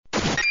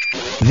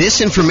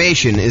This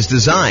information is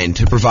designed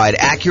to provide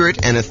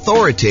accurate and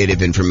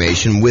authoritative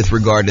information with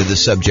regard to the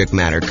subject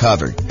matter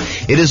covered.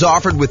 It is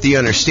offered with the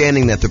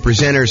understanding that the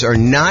presenters are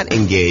not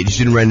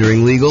engaged in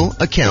rendering legal,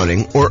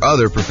 accounting, or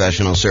other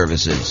professional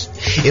services.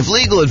 If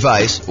legal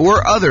advice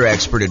or other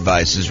expert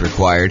advice is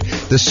required,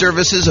 the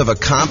services of a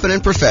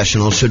competent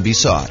professional should be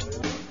sought.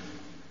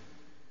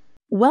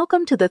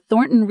 Welcome to the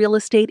Thornton Real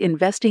Estate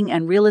Investing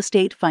and Real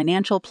Estate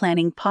Financial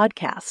Planning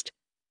Podcast.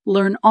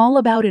 Learn all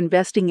about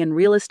investing in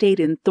real estate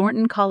in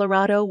Thornton,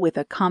 Colorado with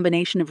a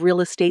combination of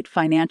real estate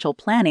financial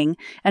planning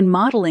and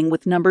modeling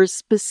with numbers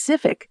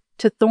specific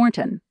to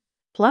Thornton,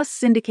 plus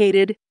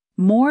syndicated,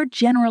 more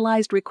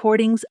generalized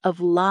recordings of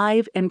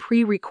live and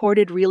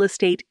pre-recorded real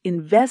estate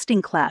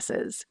investing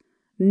classes,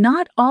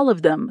 not all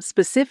of them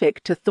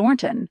specific to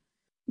Thornton.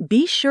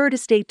 Be sure to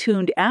stay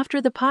tuned after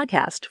the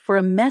podcast for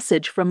a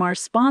message from our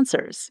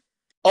sponsors.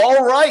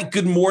 All right.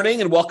 Good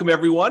morning and welcome,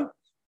 everyone.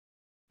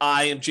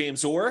 I am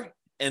James Orr,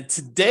 and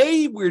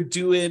today we're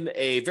doing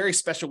a very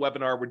special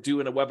webinar. We're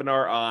doing a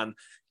webinar on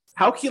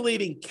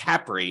calculating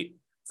cap rate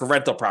for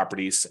rental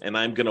properties, and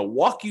I'm going to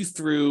walk you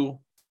through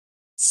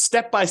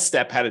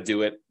step-by-step how to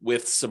do it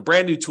with some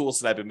brand new tools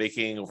that I've been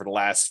making over the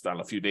last,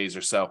 few days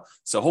or so.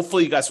 So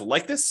hopefully you guys will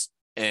like this,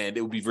 and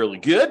it will be really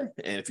good.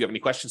 And if you have any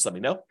questions, let me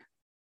know.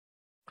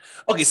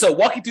 Okay, so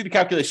walking through the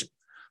calculation.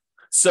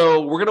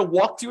 So we're going to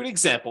walk through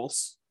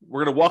examples.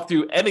 We're going to walk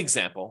through an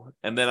example,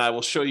 and then I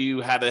will show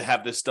you how to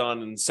have this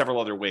done in several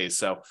other ways.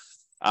 So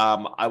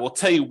I will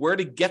tell you where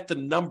to get the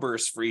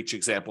numbers for each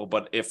example,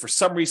 but if for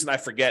some reason I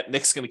forget,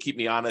 Nick's going to keep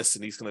me honest,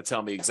 and he's going to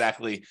tell me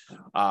exactly,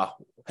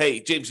 hey,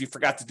 James, you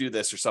forgot to do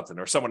this or something,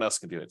 or someone else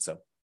can do it. So.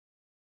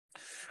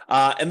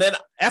 And then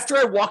after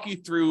I walk you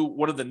through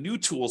one of the new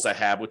tools I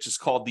have, which is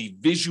called the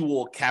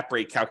Visual Cap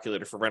Rate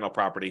Calculator for rental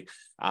property,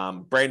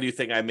 brand new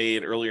thing I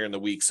made earlier in the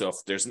week. So if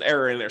there's an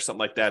error in there or something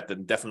like that,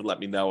 then definitely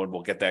let me know and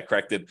we'll get that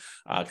corrected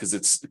because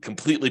it's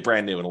completely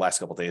brand new in the last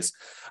couple of days.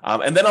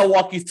 And then I'll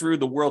walk you through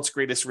the world's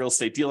greatest real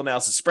estate deal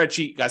analysis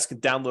spreadsheet. You guys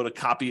can download a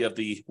copy of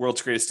the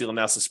world's greatest deal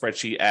analysis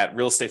spreadsheet at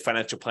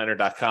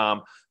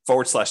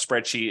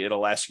realestatefinancialplanner.com/spreadsheet.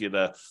 It'll ask you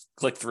to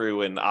click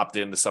through and opt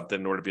into something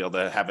in order to be able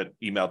to have it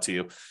emailed to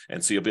you.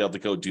 And so you'll be able to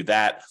go do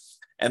that.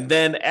 And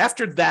then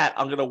after that,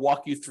 I'm going to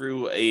walk you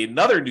through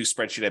another new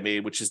spreadsheet I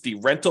made, which is the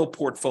rental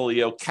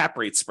portfolio cap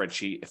rate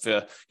spreadsheet. If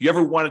you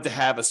ever wanted to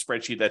have a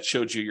spreadsheet that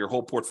showed you your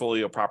whole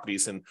portfolio of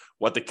properties and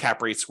what the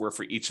cap rates were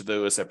for each of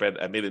those, I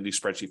made a new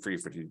spreadsheet for you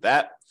to do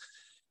that.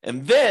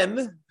 And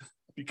then,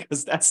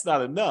 because that's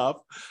not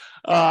enough,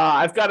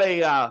 I've got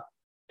a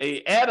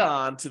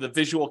add-on to the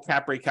Visual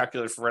Cap Rate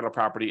Calculator for rental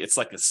property. It's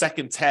like a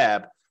second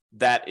tab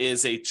that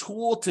is a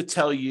tool to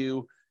tell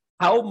you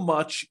how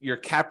much your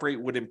cap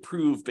rate would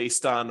improve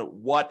based on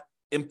what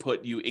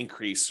input you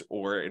increase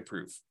or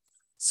improve.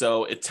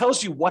 So it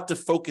tells you what to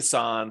focus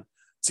on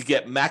to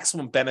get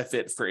maximum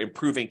benefit for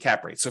improving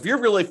cap rates. So if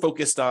you're really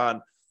focused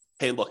on,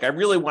 hey, look, I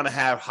really want to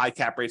have high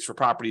cap rates for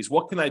properties,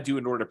 what can I do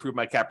in order to improve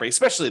my cap rate,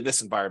 especially in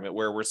this environment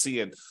where we're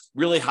seeing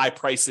really high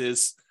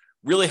prices,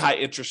 really high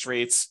interest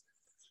rates,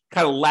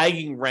 kind of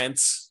lagging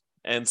rents.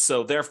 And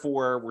so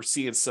therefore we're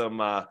seeing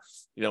some,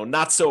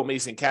 not so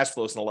amazing cash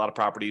flows in a lot of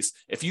properties.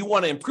 If you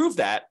want to improve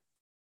that,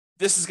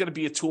 this is going to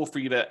be a tool for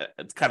you to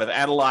kind of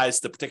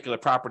analyze the particular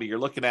property you're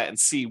looking at and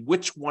see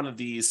which one of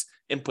these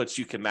inputs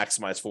you can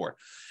maximize for.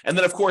 And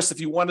then, of course, if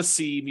you want to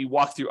see me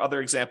walk through other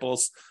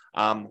examples,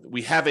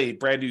 we have a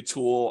brand new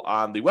tool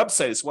on the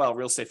website as well,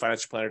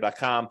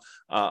 realestatefinancialplanner.com,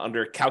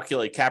 under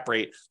Calculate Cap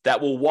Rate,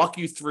 that will walk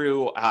you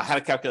through how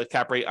to calculate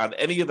cap rate on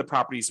any of the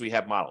properties we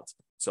have modeled.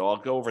 So I'll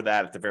go over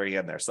that at the very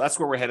end there. So that's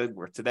where we're headed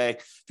today.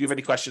 If you have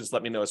any questions,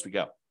 let me know as we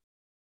go.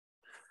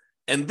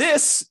 And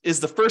this is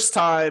the first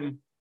time,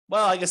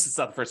 well, I guess it's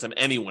not the first time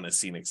anyone has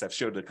seen it because I've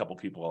showed it to a couple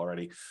people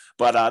already.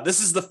 But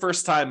this is the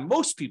first time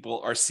most people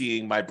are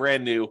seeing my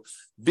brand new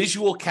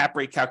Visual Cap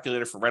Rate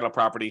Calculator for rental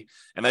property.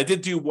 And I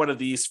did do one of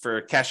these for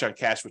cash on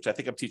cash, which I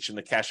think I'm teaching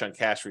the cash on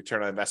cash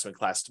return on investment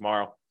class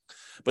tomorrow.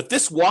 But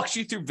this walks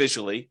you through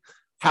visually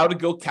how to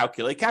go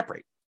calculate cap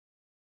rate.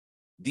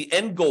 The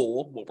end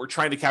goal, what we're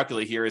trying to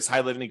calculate here, is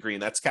highlighted in green.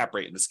 That's cap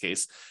rate in this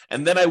case.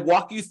 And then I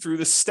walk you through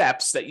the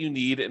steps that you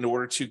need in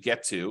order to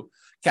get to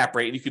cap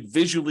rate. And you can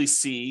visually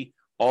see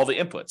all the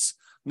inputs.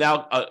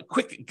 Now, a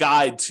quick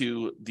guide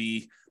to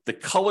the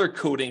color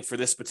coding for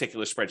this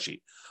particular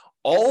spreadsheet.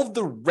 All of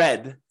the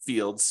red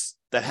fields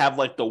that have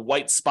like the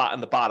white spot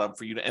on the bottom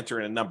for you to enter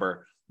in a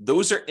number,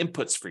 those are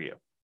inputs for you.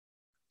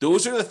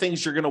 Those are the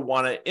things you're going to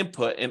want to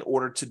input in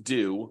order to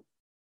do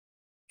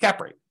cap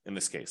rate in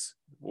this case,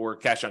 or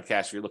cash on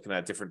cash if you're looking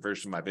at a different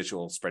version of my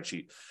visual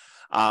spreadsheet.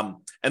 And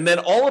then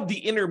all of the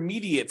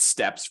intermediate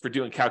steps for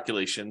doing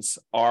calculations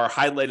are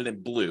highlighted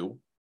in blue.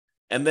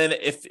 And then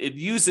if it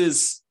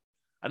uses,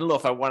 I don't know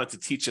if I wanted to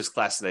teach this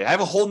class today. I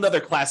have a whole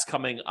nother class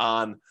coming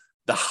on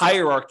the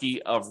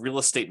hierarchy of real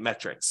estate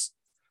metrics,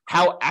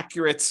 how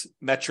accurate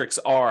metrics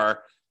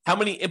are, how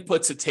many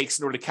inputs it takes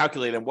in order to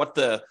calculate, and what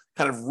the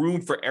kind of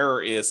room for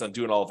error is on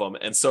doing all of them.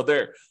 And so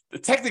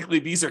technically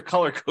these are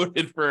color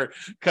coded for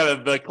kind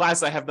of the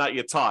class I have not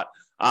yet taught.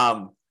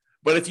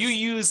 But if you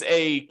use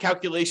a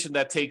calculation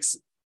that takes,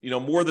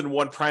 more than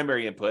one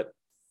primary input,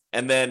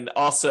 and then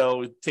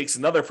also takes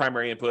another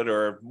primary input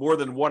or more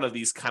than one of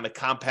these kind of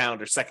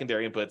compound or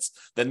secondary inputs,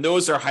 then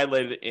those are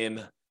highlighted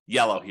in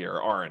yellow here,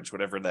 or orange,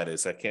 whatever that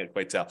is. I can't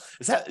quite tell.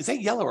 Is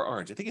that yellow or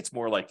orange? I think it's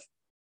more like,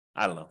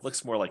 I don't know,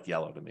 looks more like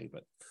yellow to me,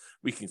 but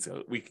we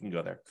can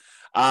go there.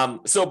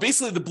 So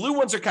basically the blue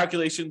ones are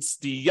calculations,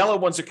 the yellow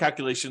ones are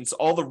calculations,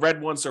 all the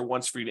red ones are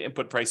ones for you to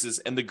input prices,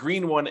 and the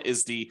green one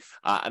is the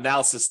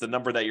analysis, the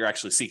number that you're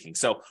actually seeking.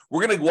 So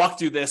we're going to walk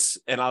through this,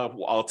 and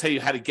I'll tell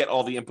you how to get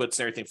all the inputs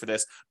and everything for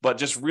this, but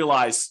just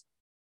realize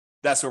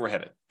that's where we're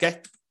headed,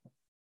 okay?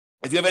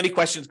 If you have any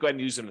questions, go ahead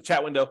and use them in the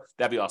chat window.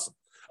 That'd be awesome.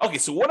 Okay,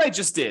 so what I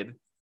just did,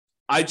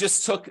 I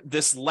just took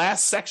this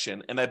last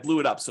section and I blew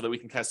it up so that we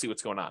can kind of see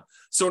what's going on.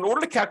 So in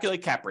order to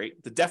calculate cap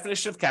rate, the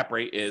definition of cap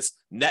rate is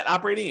net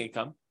operating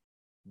income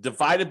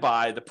divided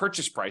by the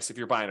purchase price if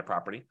you're buying a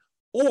property,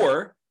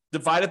 or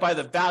divided by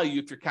the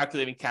value if you're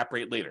calculating cap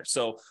rate later.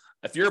 So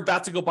if you're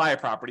about to go buy a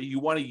property, you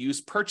want to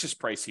use purchase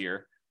price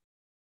here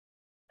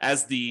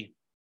as the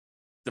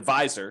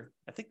divisor.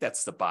 I think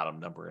that's the bottom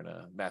number in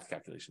a math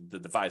calculation, the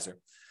divisor.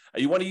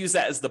 You want to use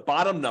that as the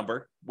bottom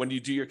number when you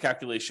do your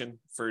calculation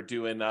for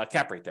doing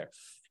cap rate there.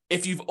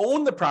 If you've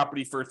owned the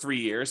property for 3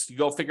 years, you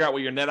go figure out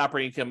what your net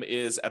operating income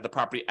is at the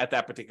property at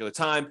that particular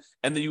time,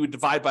 and then you would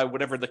divide by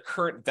whatever the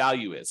current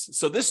value is.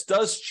 So this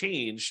does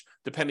change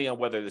depending on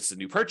whether this is a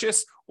new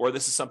purchase or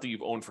this is something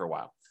you've owned for a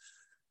while.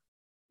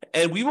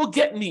 And we will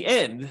get in the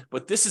end,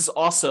 but this is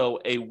also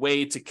a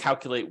way to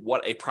calculate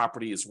what a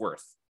property is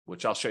worth,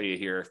 which I'll show you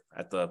here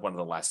at one of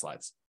the last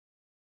slides.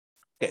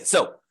 Okay,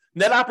 so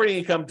net operating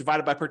income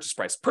divided by purchase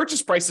price.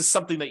 Purchase price is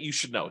something that you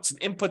should know. It's an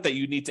input that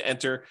you need to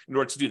enter in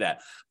order to do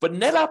that. But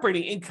net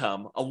operating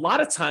income, a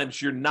lot of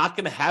times you're not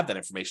going to have that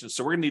information,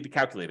 so we're going to need to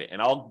calculate it. And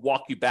I'll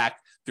walk you back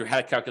through how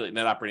to calculate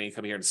net operating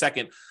income here in a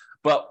second.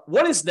 But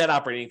what is net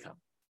operating income?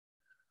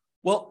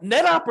 Well,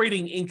 net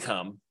operating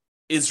income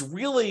is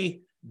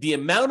really the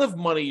amount of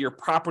money your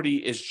property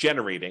is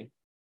generating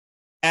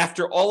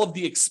after all of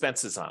the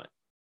expenses on it,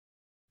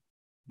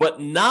 but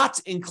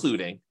not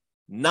including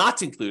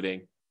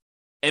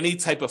any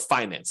type of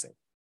financing.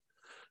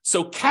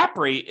 So cap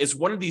rate is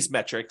one of these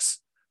metrics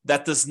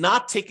that does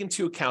not take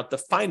into account the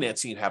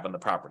financing you have on the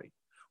property,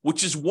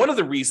 which is one of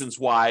the reasons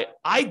why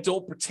I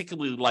don't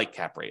particularly like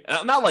cap rate. And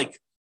I'm not like,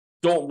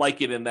 don't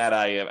like it in that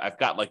I've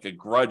got like a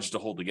grudge to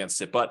hold against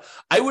it, but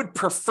I would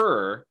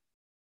prefer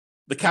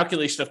the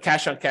calculation of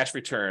cash on cash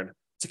return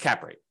to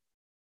cap rate.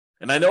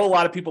 And I know a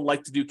lot of people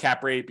like to do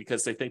cap rate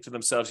because they think to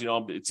themselves,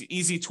 it's an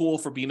easy tool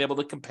for being able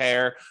to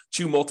compare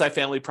two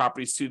multifamily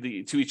properties to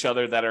each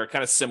other that are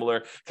kind of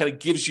similar, kind of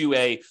gives you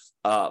a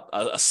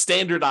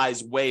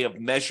standardized way of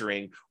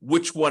measuring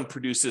which one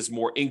produces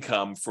more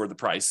income for the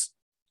price,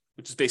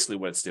 which is basically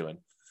what it's doing.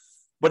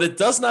 But it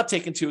does not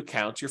take into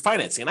account your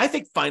financing. And I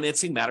think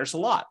financing matters a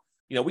lot.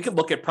 We can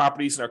look at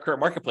properties in our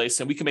current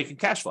marketplace and we can make them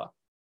cash flow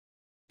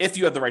if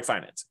you have the right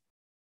financing,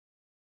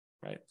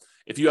 right?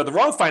 If you have the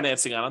wrong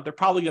financing on it, they're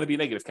probably going to be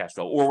negative cash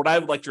flow, or what I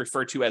would like to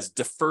refer to as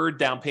deferred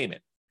down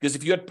payment. Because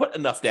if you had put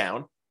enough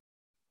down,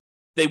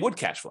 they would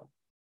cash flow.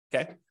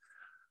 Okay.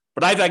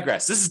 But I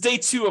digress. This is day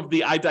 2 of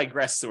the I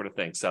digress sort of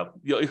thing. So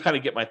you'll kind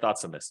of get my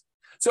thoughts on this.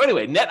 So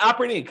anyway, net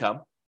operating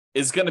income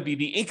is going to be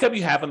the income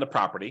you have on the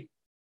property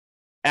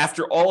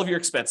after all of your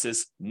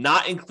expenses,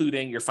 not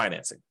including your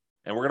financing.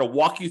 And we're going to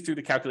walk you through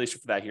the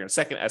calculation for that here in a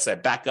second as I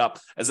back up,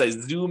 as I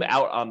zoom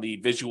out on the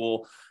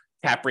visual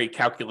cap rate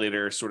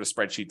calculator sort of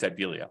spreadsheet type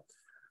dealio.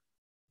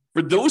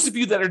 For those of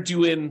you that are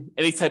doing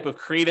any type of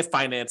creative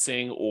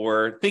financing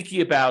or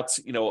thinking about,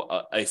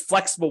 a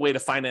flexible way to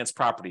finance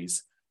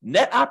properties,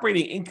 net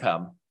operating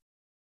income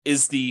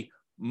is the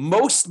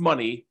most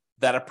money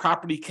that a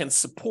property can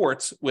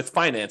support with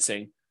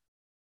financing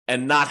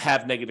and not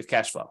have negative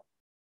cash flow.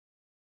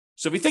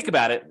 So if you think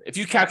about it, if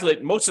you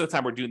calculate, most of the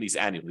time we're doing these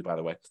annually, by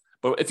the way,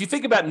 but if you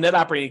think about net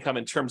operating income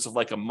in terms of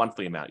like a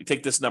monthly amount, you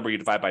take this number, you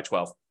divide by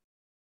 12.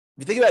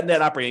 If you think about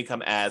net operating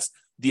income as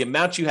the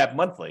amount you have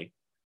monthly,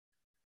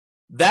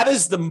 that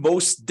is the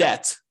most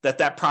debt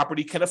that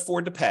property can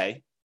afford to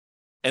pay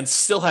and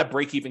still have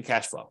break-even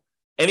cash flow.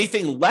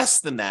 Anything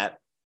less than that,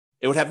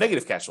 it would have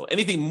negative cash flow.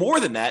 Anything more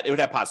than that, it would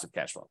have positive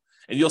cash flow.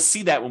 And you'll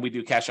see that when we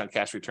do cash on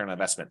cash return on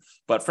investment.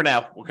 But for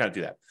now, we're going to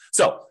do that.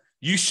 So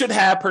you should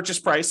have purchase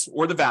price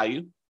or the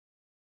value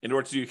in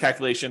order to do your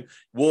calculation.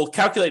 We'll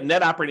calculate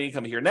net operating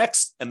income here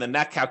next, and then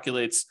that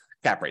calculates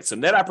cap rate. So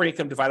net operating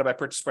income divided by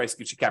purchase price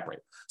gives you cap rate.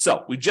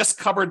 So we just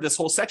covered this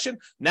whole section.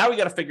 Now we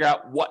got to figure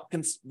out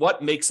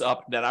what makes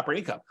up net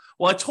operating income.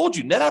 Well, I told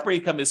you net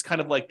operating income is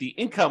kind of like the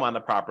income on the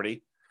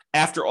property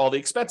after all the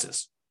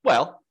expenses.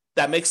 Well,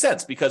 that makes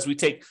sense because we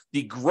take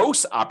the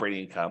gross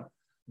operating income,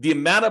 the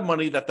amount of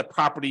money that the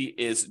property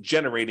is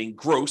generating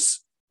gross,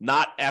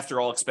 not after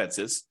all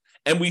expenses,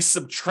 and we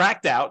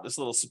subtract out this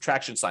little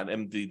subtraction sign,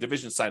 and the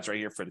division sign's right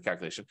here for the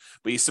calculation,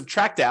 but you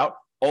subtract out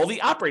all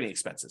the operating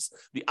expenses.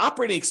 The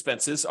operating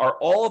expenses are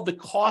all of the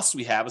costs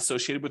we have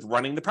associated with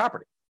running the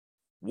property,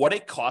 what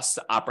it costs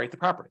to operate the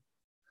property.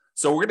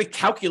 So we're going to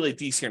calculate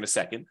these here in a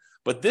second,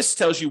 But this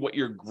tells you what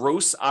your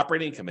gross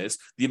operating income is,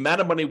 the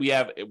amount of money we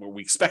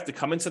expect to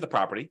come into the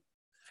property.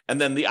 And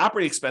then the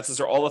operating expenses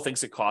are all the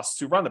things it costs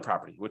to run the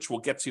property, which we'll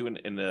get to in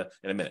a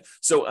minute.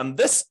 So on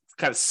this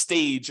kind of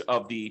stage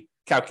of the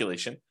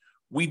calculation,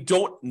 we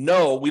don't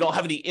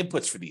have any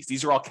inputs for these.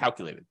 These are all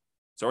calculated.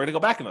 So we're going to go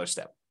back another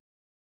step.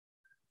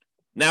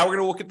 Now we're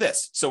going to look at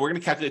this. So we're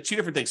going to calculate two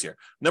different things here.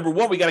 Number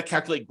one, we got to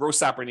calculate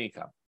gross operating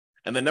income.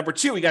 And then number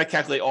two, we got to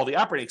calculate all the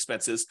operating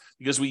expenses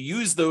because we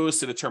use those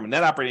to determine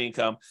net operating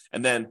income.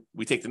 And then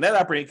we take the net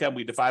operating income,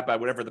 we divide by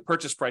whatever the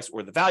purchase price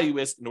or the value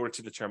is in order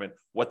to determine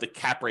what the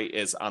cap rate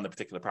is on the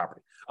particular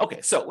property.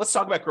 Okay, so let's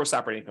talk about gross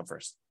operating income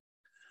first.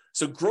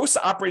 So gross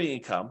operating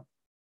income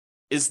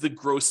is the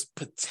gross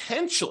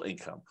potential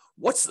income.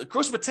 What's the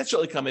gross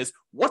potential income is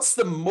what's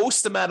the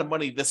most amount of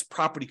money this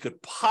property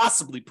could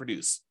possibly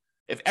produce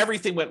if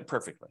everything went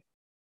perfectly.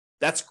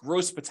 That's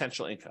gross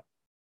potential income.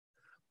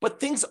 But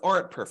things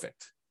aren't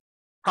perfect.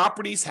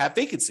 Properties have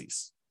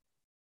vacancies.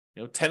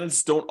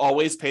 Tenants don't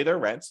always pay their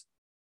rent,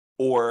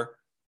 or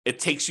it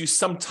takes you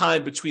some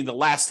time between the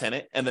last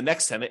tenant and the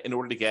next tenant in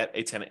order to get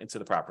a tenant into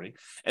the property.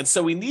 And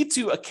so we need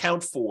to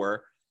account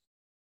for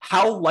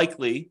how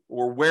likely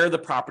or where the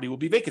property will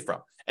be vacant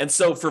from. And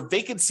so for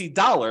vacancy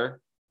dollar,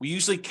 we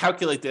usually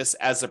calculate this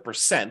as a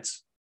percent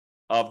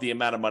of the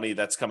amount of money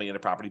that's coming into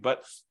property.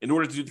 But in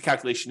order to do the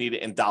calculation, you need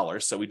it in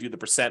dollars. So we do the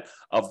percent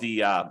of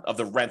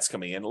the rents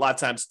coming in. A lot of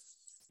times,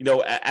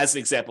 as an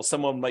example,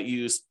 someone might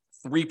use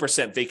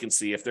 3%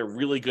 vacancy. If they're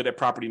really good at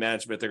property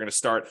management, they're going to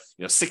start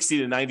 60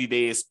 to 90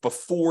 days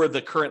before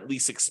the current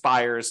lease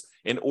expires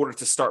in order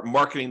to start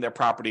marketing their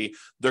property.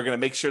 They're going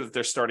to make sure that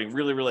they're starting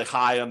really, really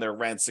high on their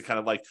rents to kind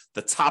of like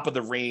the top of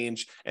the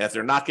range. And if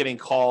they're not getting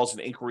calls and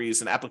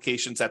inquiries and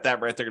applications at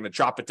that rent, they're going to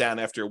drop it down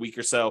after a week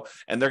or so.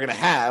 And they're going to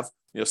have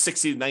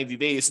 60 to 90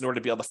 days in order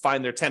to be able to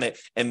find their tenant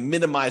and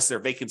minimize their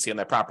vacancy on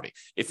that property.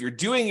 If you're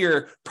doing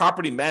your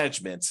property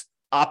management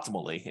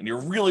optimally and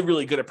you're really,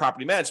 really good at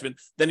property management,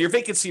 then your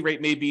vacancy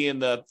rate may be in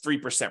the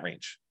 3%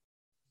 range.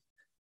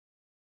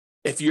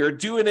 If you're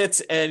doing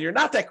it and you're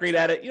not that great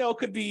at it, it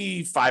could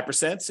be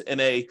 5%. In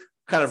a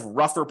kind of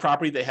rougher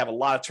property, they have a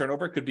lot of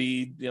turnover. It could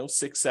be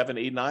 6, 7,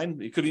 8, 9.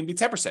 It could even be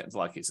 10% in a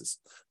lot of cases.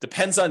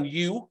 Depends on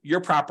your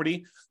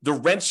property, the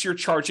rents you're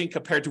charging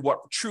compared to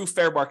what true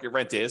fair market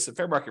rent is. And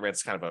fair market rent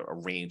is kind of a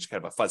range,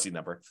 kind of a fuzzy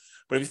number.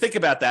 But if you think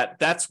about that,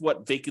 that's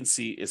what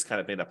vacancy is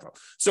kind of made up of.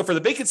 So for the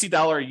vacancy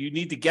dollar, you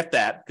need to get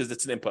that because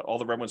it's an input. All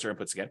the red ones are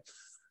inputs again.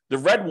 The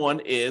red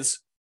one is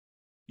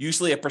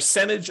usually a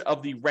percentage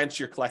of the rent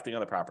you're collecting on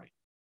the property.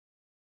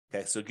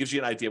 Okay, so it gives you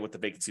an idea what the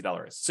vacancy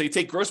dollar is. So you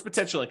take gross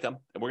potential income,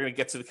 and we're going to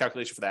get to the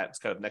calculation for that. It's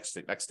kind of next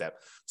step.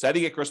 So how do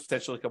you get gross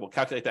potential income? We'll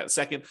calculate that in a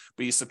second,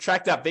 but you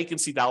subtract out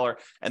vacancy dollar,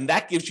 and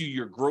that gives you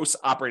your gross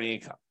operating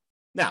income.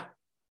 Now,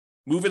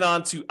 moving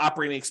on to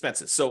operating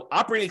expenses. So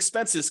operating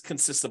expenses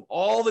consist of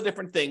all the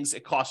different things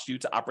it costs you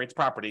to operate the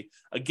property.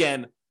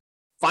 Again,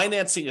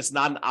 financing is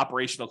not an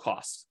operational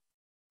cost,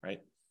 right?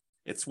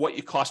 It's what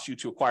it costs you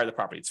to acquire the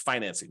property. It's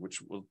financing,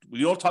 which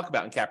we don't talk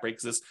about in cap rate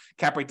because this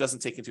cap rate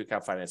doesn't take into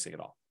account financing at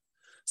all.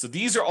 So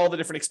these are all the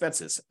different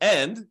expenses,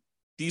 and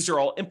these are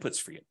all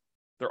inputs for you.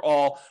 They're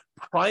all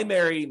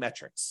primary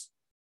metrics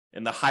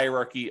in the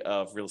hierarchy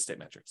of real estate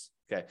metrics.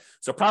 Okay,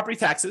 so property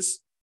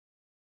taxes.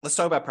 Let's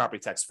talk about property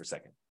taxes for a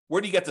second.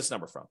 Where do you get this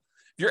number from?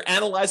 If you're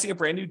analyzing a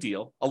brand new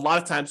deal, a lot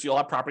of times you'll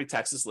have property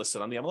taxes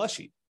listed on the MLS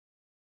sheet.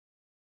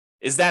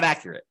 Is that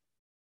accurate?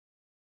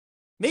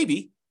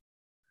 Maybe.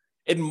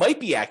 It might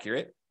be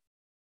accurate.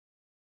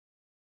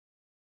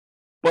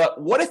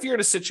 But what if you're in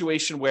a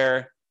situation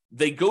where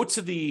they go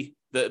to the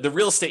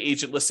real estate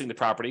agent listing the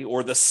property,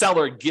 or the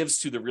seller gives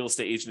to the real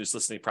estate agent who's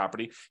listing the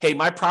property, hey,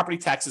 my property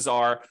taxes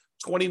are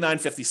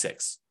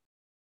 $29.56.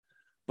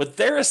 But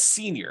they're a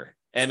senior,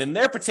 and in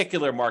their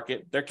particular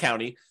market, their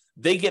county,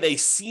 they get a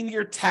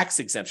senior tax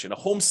exemption, a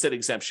homestead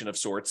exemption of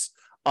sorts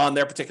on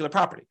their particular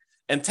property.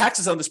 And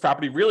taxes on this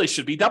property really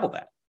should be double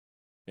that,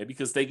 okay,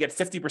 because they get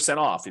 50%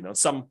 off. In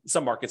some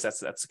markets, that's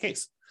the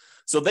case.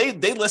 So they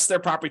list their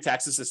property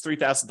taxes as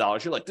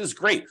 $3,000. You're like, this is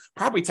great.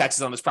 Property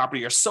taxes on this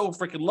property are so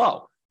freaking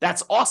low.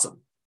 That's awesome.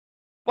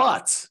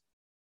 But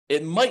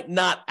it might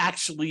not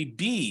actually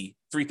be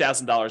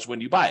 $3,000 when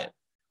you buy it.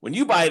 When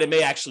you buy it, it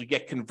may actually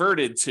get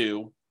converted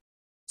to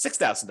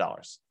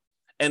 $6,000.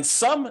 And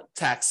some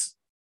tax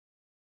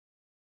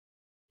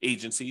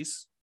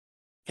agencies,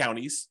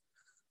 counties,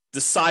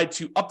 decide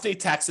to update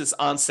taxes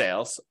on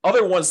sales.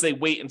 Other ones, they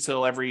wait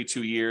until every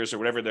 2 years or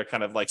whatever their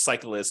kind of like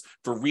cycle is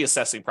for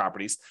reassessing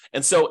properties.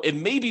 And so it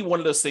may be one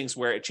of those things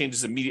where it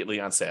changes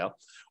immediately on sale,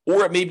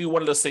 or it may be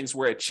one of those things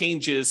where it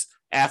changes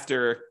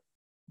after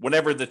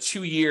whenever the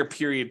 2-year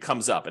period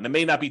comes up. And it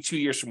may not be 2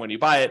 years from when you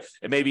buy it.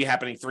 It may be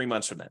happening 3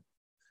 months from then.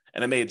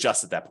 And it may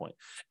adjust at that point.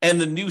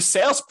 And the new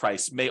sales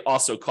price may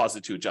also cause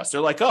it to adjust. They're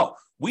like, oh,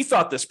 we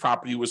thought this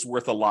property was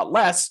worth a lot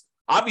less.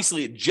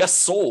 Obviously, it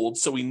just sold,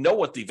 so we know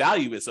what the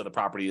value is of the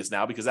property is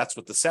now because that's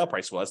what the sale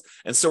price was.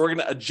 And so we're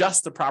going to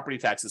adjust the property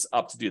taxes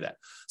up to do that.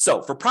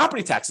 So for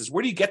property taxes,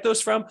 where do you get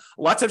those from?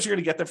 A lot of times you're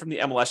going to get them from the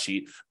MLS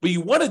sheet, but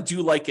you want to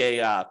do like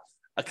a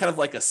a kind of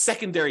like a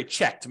secondary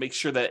check to make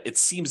sure that it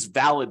seems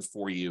valid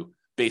for you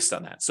based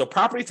on that. So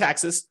property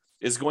taxes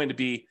is going to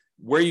be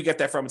where you get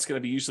that from. It's going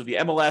to be usually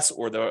the MLS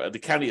or the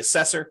county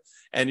assessor,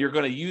 and you're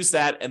going to use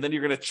that, and then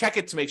you're going to check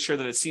it to make sure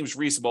that it seems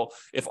reasonable.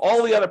 If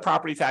all the other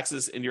property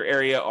taxes in your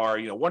area are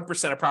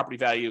 1% of property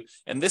value,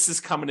 and this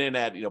is coming in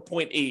at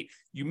 0.8,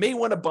 you may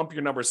want to bump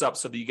your numbers up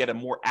so that you get a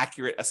more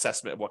accurate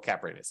assessment of what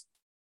cap rate is.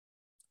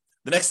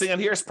 The next thing on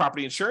here is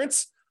property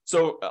insurance.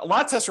 So a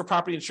lot of tests for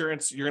property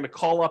insurance, you're going to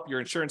call up your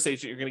insurance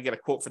agent. You're going to get a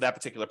quote for that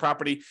particular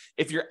property.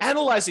 If you're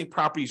analyzing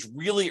properties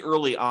really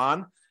early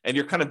on and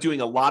you're kind of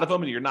doing a lot of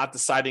them and you're not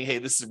deciding, hey,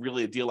 this is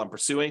really a deal I'm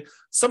pursuing,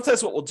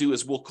 sometimes what we'll do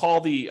is we'll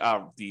call the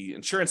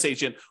insurance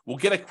agent. We'll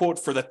get a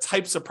quote for the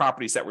types of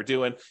properties that we're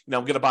doing.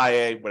 I'm going to buy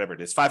a, whatever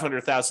it is,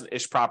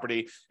 500,000-ish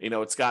property.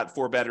 It's got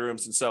 4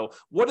 bedrooms. And so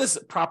what is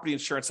property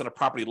insurance on a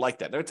property like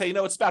that? They'll tell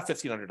you, it's about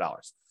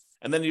 $1,500.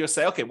 And then you'll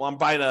say, okay, well,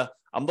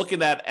 I'm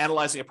looking at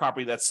analyzing a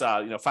property that's,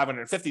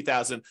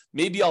 550,000.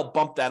 Maybe I'll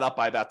bump that up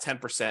by about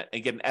 10%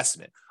 and get an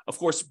estimate. Of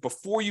course,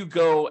 before you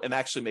go and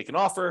actually make an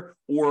offer,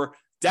 or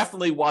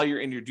definitely while you're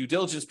in your due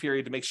diligence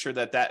period to make sure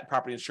that that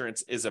property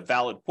insurance is a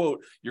valid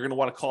quote, you're going to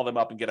want to call them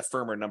up and get a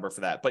firmer number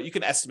for that. But you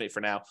can estimate for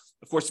now.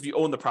 Of course, if you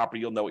own the property,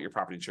 you'll know what your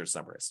property insurance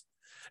number is.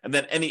 And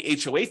then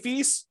any HOA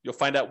fees, you'll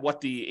find out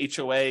what the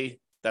HOA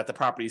that the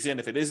property is in,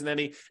 if it isn't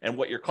any, and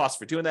what your costs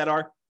for doing that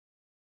are.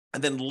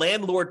 And then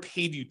landlord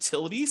paid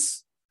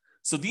utilities.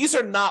 So these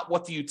are not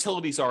what the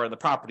utilities are in the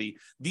property.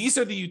 These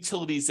are the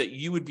utilities that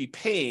you would be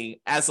paying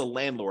as a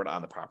landlord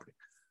on the property.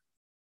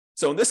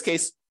 So in this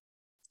case,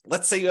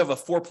 let's say you have a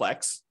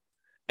fourplex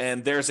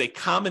and there's a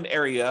common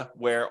area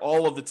where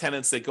all of the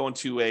tenants, they go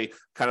into a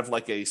kind of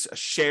like a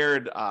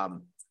shared,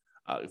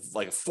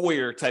 like a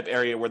foyer type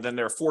area where then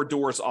there are 4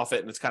 doors off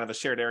it and it's kind of a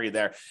shared area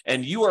there.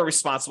 And you are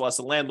responsible as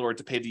a landlord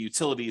to pay the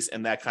utilities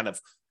in that kind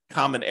of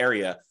common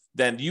area.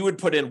 Then you would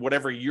put in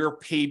whatever your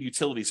paid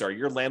utilities are,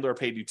 your landlord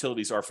paid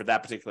utilities are for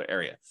that particular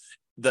area.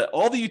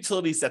 All the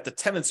utilities that the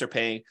tenants are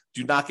paying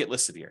do not get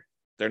listed here.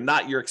 They're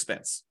not your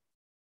expense.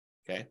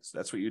 Okay, so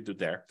that's what you do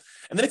there.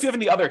 And then if you have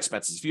any other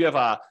expenses, if you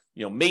have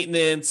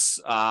maintenance,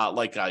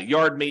 like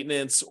yard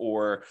maintenance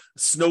or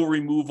snow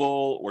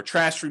removal or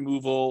trash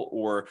removal,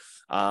 or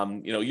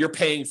you're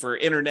paying for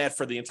internet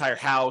for the entire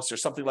house or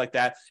something like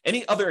that,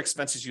 any other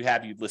expenses you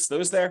have, you'd list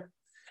those there.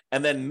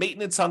 And then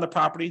maintenance on the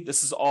property.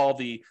 This is all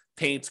the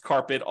paint,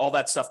 carpet, all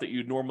that stuff that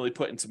you'd normally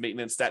put into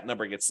maintenance. That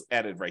number gets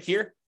added right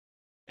here.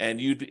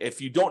 And if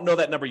you don't know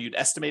that number, you'd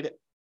estimate it.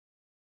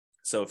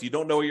 So if you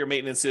don't know what your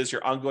maintenance is,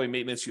 your ongoing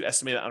maintenance, you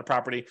estimate it on a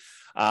property.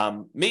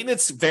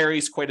 Maintenance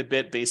varies quite a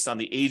bit based on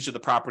the age of the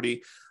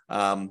property,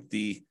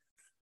 the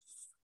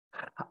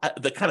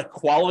kind of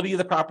quality of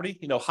the property.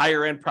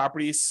 Higher end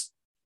properties.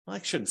 Well,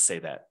 I shouldn't say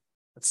that.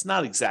 That's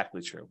not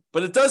exactly true,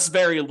 but it does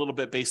vary a little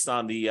bit based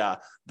on the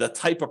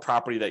type of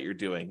property that you're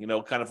doing.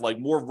 Kind of like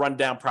more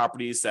rundown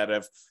properties that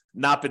have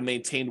not been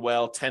maintained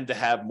well tend to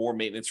have more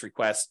maintenance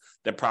requests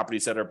than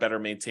properties that are better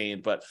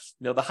maintained. But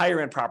the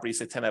higher end properties,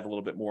 they tend to have a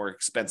little bit more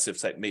expensive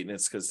type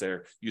maintenance because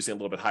they're using a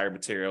little bit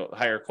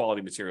higher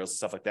quality materials and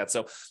stuff like that.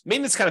 So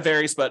maintenance kind of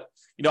varies, but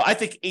I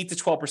think 8 to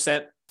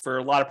 12% for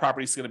a lot of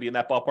properties is going to be in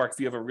that ballpark. If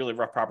you have a really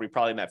rough property,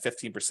 probably in that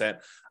 15%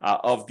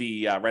 of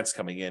the rents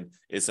coming in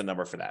is the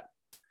number for that.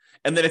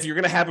 And then if you're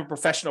going to have a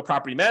professional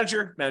property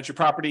manager manage your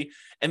property,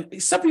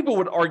 and some people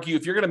would argue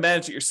if you're going to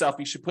manage it yourself,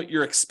 you should put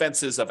your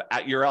expenses of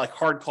your like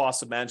hard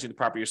costs of managing the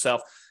property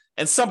yourself.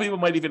 And some people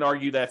might even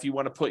argue that if you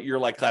want to put your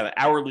like kind of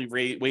hourly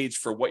wage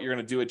for what you're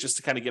going to do it, just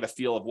to kind of get a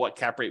feel of what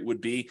cap rate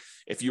would be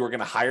if you were going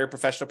to hire a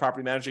professional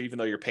property manager, even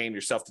though you're paying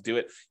yourself to do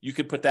it, you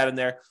could put that in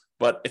there.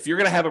 But if you're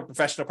going to have a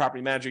professional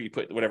property manager, you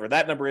put whatever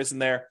that number is in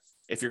there.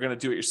 If you're going to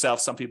do it yourself,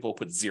 some people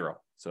put 0.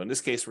 So in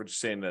this case, we're just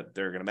saying that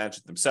they're going to manage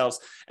it themselves.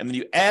 And then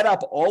you add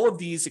up all of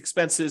these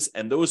expenses,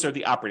 and those are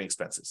the operating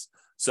expenses.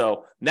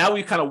 So now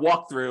we kind of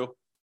walk through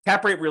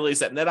cap rate really is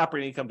that net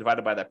operating income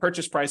divided by that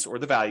purchase price or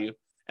the value.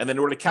 And then in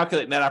order to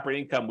calculate net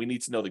operating income, we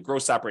need to know the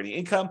gross operating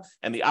income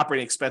and the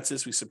operating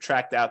expenses. We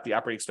subtract out the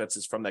operating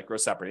expenses from that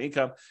gross operating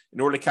income. In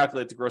order to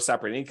calculate the gross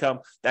operating income,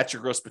 that's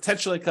your gross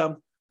potential income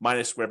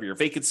minus whatever your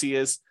vacancy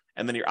is.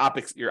 And then your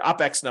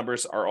OPEX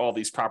numbers are all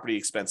these property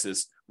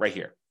expenses right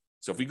here.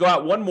 So if we go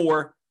out one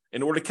more,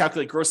 in order to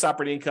calculate gross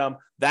operating income,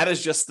 that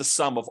is just the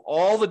sum of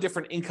all the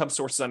different income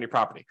sources on your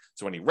property.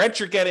 So any rent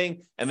you're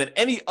getting, and then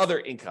any other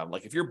income,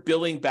 like if you're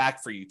billing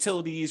back for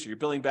utilities, or you're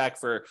billing back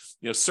for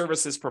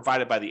services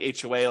provided by the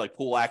HOA, like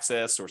pool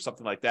access or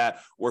something like that,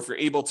 or if you're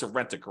able to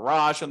rent a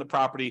garage on the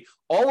property,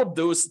 all of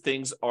those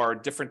things are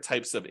different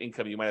types of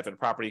income you might have in a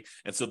property,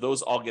 and so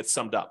those all get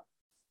summed up.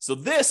 So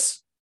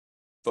this,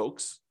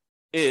 folks,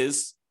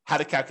 is how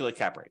to calculate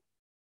cap rate.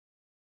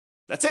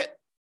 That's it.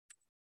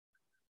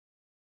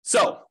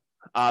 So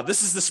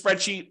this is the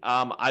spreadsheet.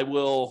 I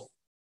will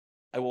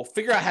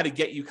figure out how to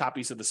get you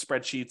copies of the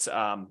spreadsheets.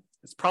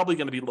 It's probably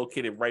going to be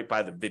located right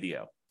by the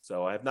video.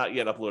 So I have not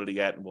yet uploaded it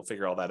yet, and we'll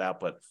figure all that out,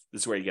 but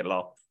this is where you get it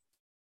all.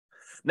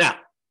 Now,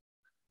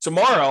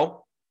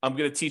 tomorrow, I'm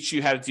going to teach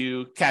you how to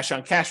do cash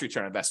on cash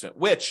return on investment,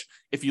 which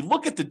if you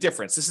look at the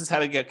difference, this is how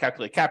to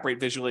calculate cap rate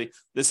visually.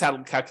 This is how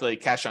to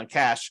calculate cash on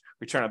cash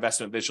return on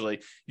investment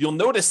visually. You'll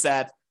notice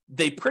that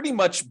they pretty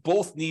much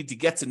both need to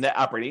get to net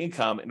operating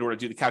income in order to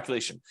do the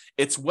calculation.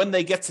 It's when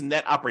they get to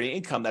net operating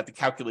income that the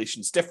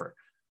calculations differ.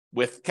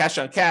 With cash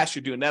on cash,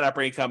 you're doing net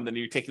operating income, and then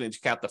you're taking into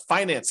account the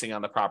financing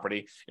on the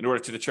property in order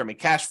to determine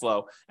cash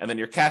flow, and then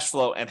your cash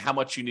flow and how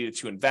much you needed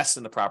to invest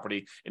in the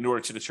property in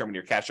order to determine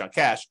your cash on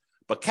cash.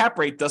 But cap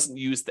rate doesn't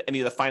use any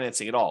of the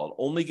financing at all. It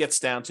only gets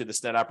down to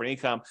this net operating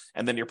income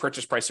and then your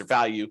purchase price or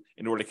value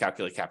in order to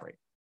calculate cap rate.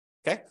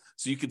 Okay,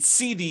 so you can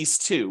see these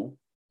two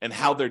and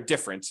how they're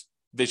different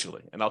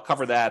visually, and I'll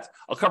cover that.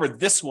 I'll cover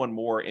this one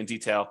more in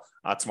detail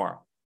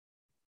tomorrow.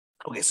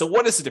 Okay, so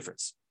what is the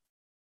difference?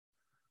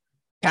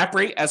 Cap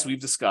rate, as we've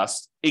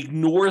discussed,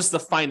 ignores the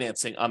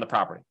financing on the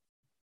property.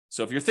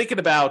 So if you're thinking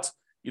about,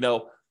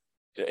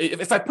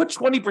 if I put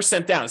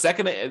 20% down, is that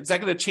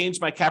gonna change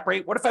my cap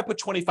rate? What if I put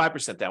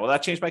 25% down? Will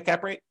that change my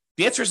cap rate?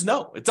 The answer is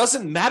no. It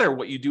doesn't matter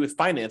what you do with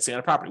financing on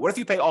a property. What if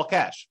you pay all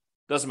cash?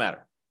 Doesn't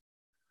matter.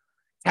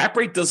 Cap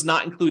rate does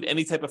not include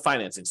any type of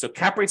financing. So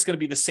cap rate's going to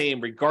be the same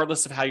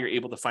regardless of how you're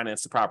able to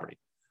finance the property.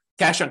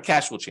 Cash on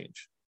cash will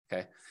change.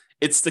 Okay.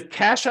 It's the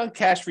cash on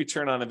cash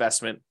return on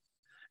investment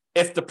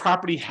if the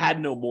property had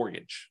no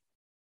mortgage,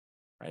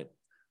 right?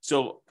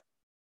 So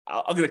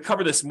I'm going to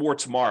cover this more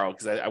tomorrow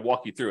because I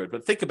walk you through it.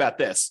 But think about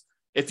this.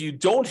 If you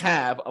don't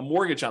have a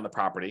mortgage on the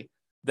property,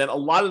 then a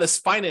lot of this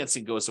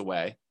financing goes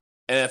away.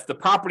 And if the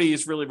property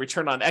is really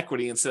return on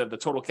equity instead of the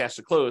total cash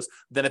to close,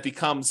 then it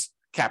becomes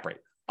cap rate.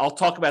 I'll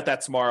talk about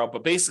that tomorrow.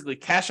 But basically,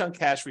 cash on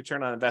cash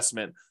return on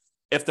investment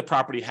if the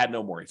property had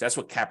no mortgage. That's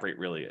what cap rate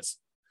really is.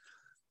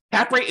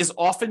 Cap rate is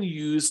often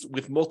used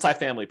with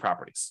multifamily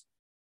properties.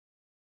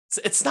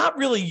 It's not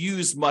really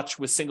used much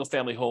with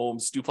single-family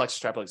homes,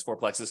 duplexes, triplexes,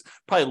 fourplexes.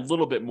 Probably a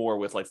little bit more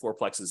with like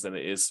fourplexes than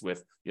it is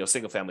with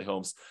single-family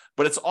homes.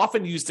 But it's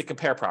often used to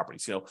compare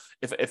properties.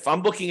 If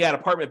I'm looking at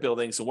apartment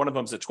buildings, and one of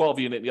them's a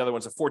 12-unit, and the other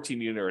one's a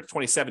 14-unit or a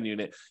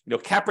 27-unit,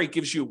 cap rate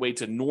gives you a way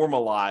to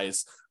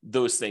normalize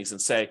those things and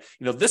say,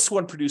 this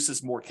one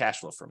produces more cash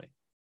flow for me.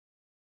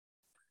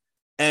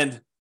 And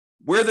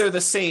where they're the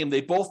same,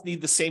 they both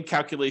need the same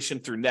calculation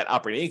through net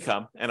operating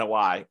income,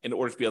 NOI, in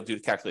order to be able to do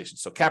the calculation.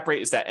 So cap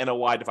rate is that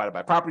NOI divided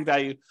by property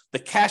value. The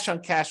cash on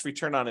cash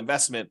return on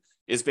investment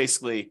is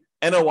basically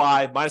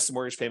NOI minus the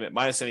mortgage payment,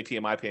 minus any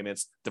PMI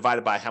payments,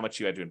 divided by how much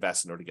you had to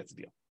invest in order to get the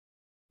deal.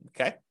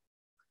 Okay?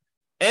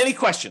 Any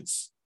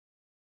questions?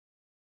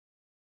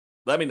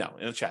 Let me know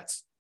in the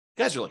chats.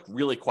 You guys are like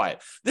really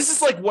quiet. This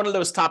is like one of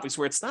those topics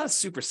where it's not a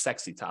super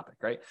sexy topic,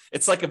 right?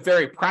 It's like a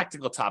very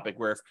practical topic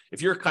where if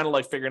you're kind of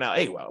like figuring out,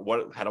 hey,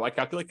 well, how do I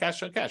calculate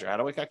cash on cash, or how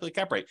do I calculate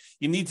cap rate?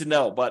 You need to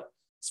know. But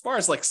as far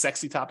as like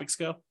sexy topics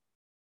go,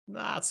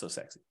 not so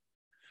sexy.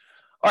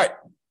 All right.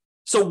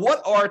 So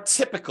what are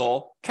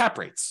typical cap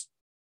rates?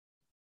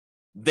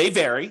 They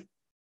vary.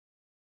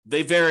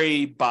 They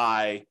vary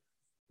by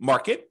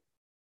market.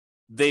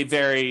 They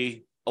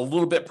vary a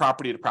little bit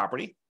property to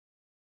property,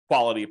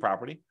 quality of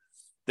property.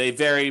 They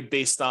vary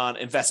based on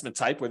investment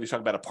type, whether you're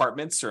talking about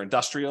apartments or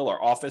industrial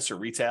or office or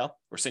retail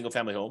or single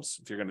family homes,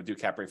 if you're going to do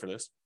cap rate for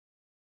this.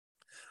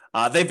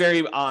 They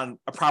vary on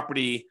a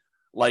property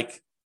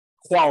like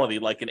quality,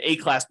 like an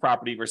A-class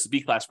property versus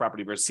B-class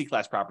property versus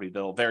C-class property.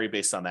 They'll vary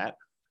based on that.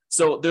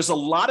 So there's a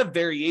lot of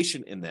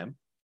variation in them.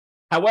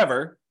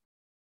 However,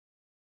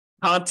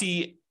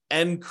 Conti,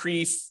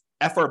 NCREIF,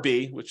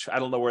 FRB, which I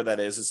don't know where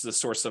that is the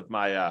source of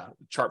my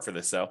chart for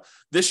this. So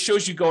this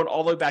shows you going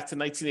all the way back to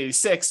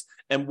 1986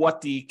 and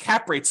what the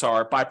cap rates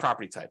are by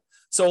property type.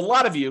 So a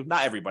lot of you,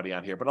 not everybody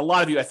on here, but a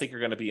lot of you, I think, are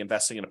going to be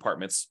investing in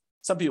apartments.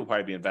 Some people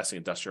probably be investing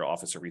in industrial,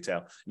 office, or retail.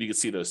 And you can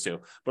see those too.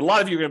 But a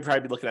lot of you are going to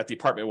probably be looking at the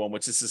apartment one,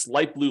 which is this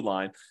light blue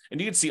line.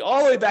 And you can see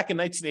all the way back in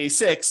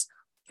 1986,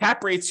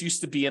 cap rates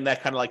used to be in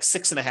that kind of like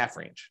 6.5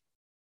 range.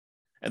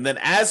 And then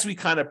as we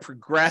kind of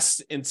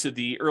progressed into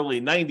the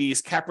early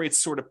 90s, cap rates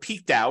sort of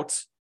peaked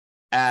out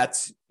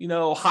at,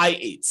 high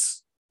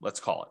 8s, let's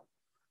call it.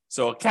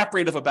 So a cap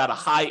rate of about a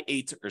high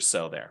 8 or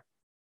so there.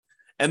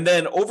 And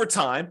then over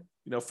time,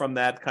 from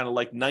that kind of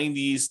like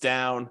 90s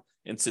down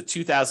into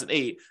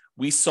 2008,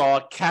 we saw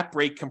cap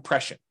rate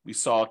compression. We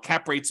saw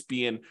cap rates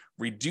being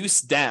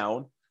reduced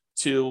down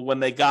to when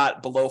they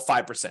got below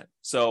 5%.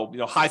 So,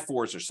 high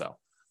 4s or so.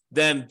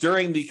 Then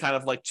during the kind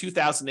of like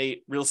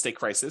 2008 real estate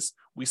crisis,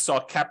 we saw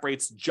cap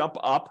rates jump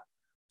up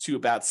to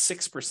about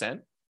 6%.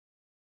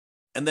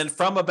 And then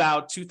from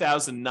about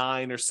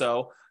 2009 or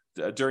so,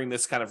 during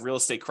this kind of real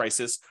estate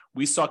crisis,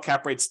 we saw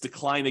cap rates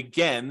decline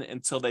again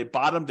until they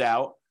bottomed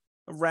out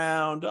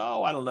around,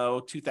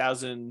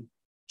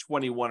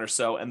 2021 or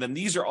so. And then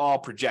these are all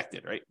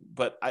projected, right?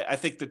 But I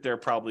think that they're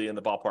probably in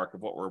the ballpark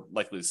of what we're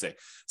likely to see.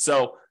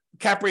 So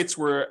cap rates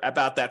were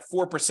about that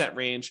 4%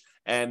 range.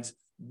 And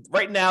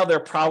right now, they're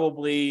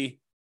probably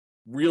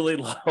really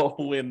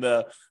low in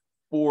the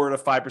 4 to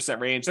 5%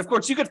 range. Of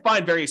course, you could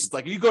find variations.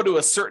 Like you go to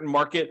a certain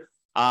market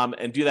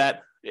and do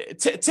that.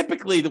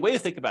 Typically, the way to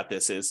think about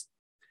this is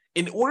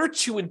in order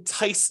to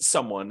entice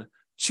someone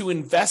to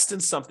invest in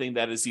something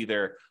that is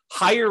either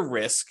higher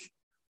risk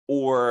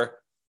or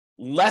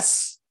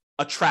less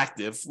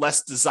attractive,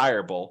 less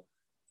desirable,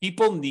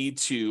 people need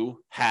to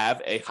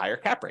have a higher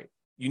cap rate.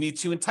 You need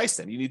to entice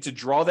them. You need to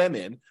draw them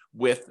in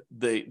with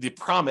the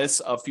promise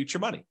of future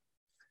money.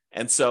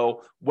 And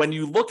so when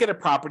you look at a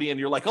property and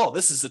you're like, oh,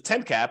 this is a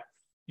 10 cap,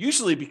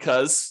 usually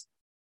because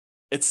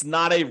it's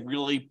not a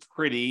really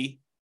pretty,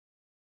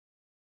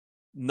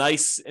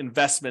 nice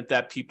investment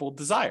that people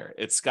desire.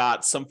 It's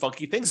got some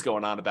funky things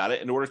going on about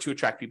it in order to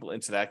attract people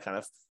into that kind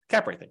of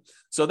cap rate thing.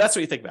 So that's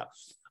what you think about.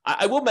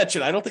 I will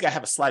mention, I don't think I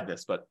have a slide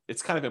this, but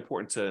it's kind of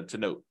important to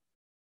note.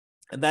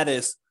 And that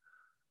is,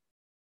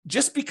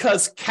 just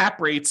because cap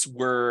rates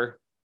were,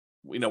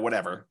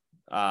 whatever,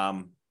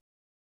 5%,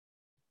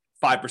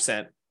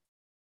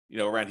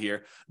 around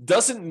here,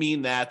 doesn't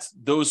mean that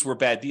those were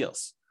bad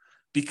deals,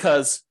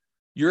 because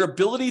your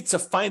ability to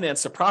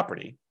finance a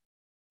property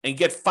and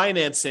get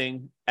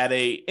financing at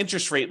a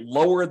interest rate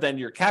lower than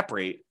your cap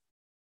rate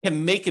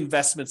can make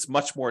investments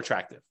much more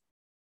attractive.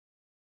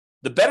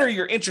 The better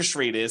your interest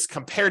rate is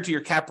compared to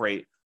your cap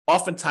rate,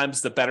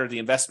 oftentimes the better the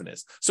investment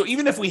is. So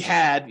even if we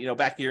had,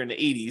 back here in the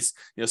 80s,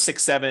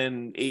 6,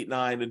 7, 8,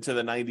 9 into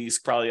the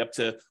 90s, probably up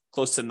to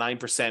close to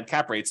 9%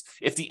 cap rates,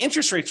 if the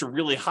interest rates were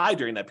really high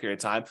during that period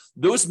of time,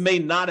 those may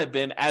not have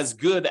been as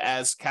good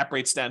as cap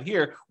rates down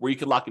here where you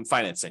could lock in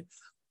financing.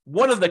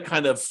 One of the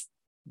kind of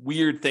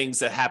weird things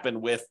that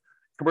happen with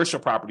commercial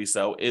properties,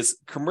 though, is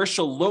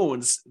commercial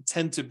loans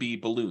tend to be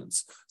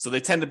balloons. So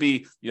they tend to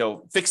be,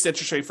 fixed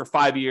interest rate for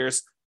 5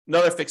 years,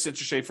 another fixed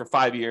interest rate for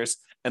 5 years,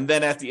 and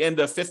then at the end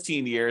of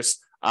 15 years,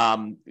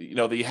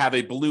 they have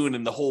a balloon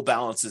and the whole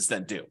balance is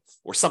then due,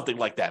 or something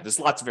like that. There's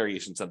lots of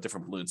variations on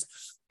different balloons.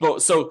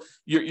 So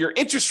your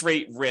interest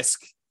rate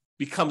risk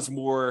becomes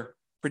more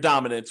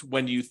predominant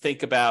when you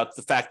think about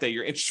the fact that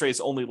your interest rate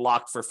is only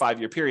locked for a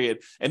 5-year period,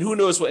 and who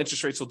knows what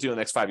interest rates will do in the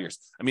next 5 years.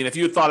 I mean, if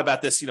you had thought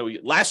about this,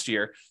 last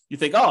year, you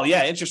think, oh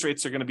yeah, interest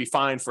rates are going to be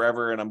fine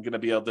forever, and I'm going to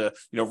be able to,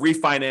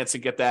 refinance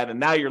and get that. And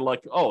now you're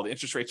like, oh, the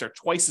interest rates are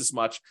twice as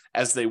much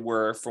as they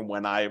were from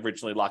when I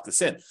originally locked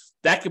this in.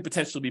 That could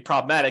potentially be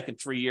problematic in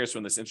 3 years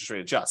when this interest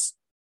rate adjusts.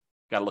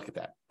 Got to look at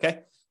that. Okay.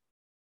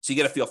 So you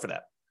get a feel for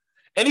that.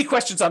 Any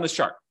questions on this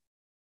chart?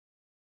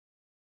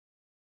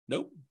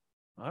 Nope.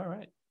 All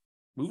right.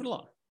 Moving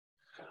along.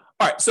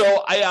 All right,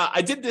 so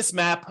I did this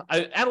map.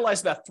 I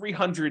analyzed about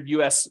 300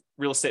 U.S.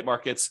 real estate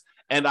markets,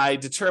 and I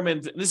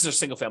determined, this is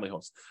single-family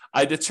homes.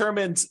 I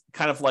determined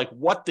kind of like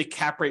what the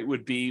cap rate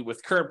would be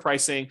with current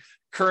pricing,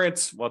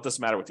 it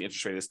doesn't matter what the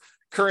interest rate is,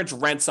 current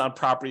rents on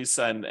properties,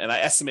 and I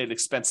estimated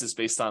expenses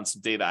based on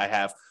some data I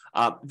have.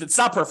 It's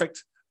not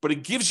perfect, but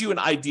it gives you an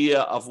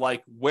idea of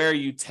like where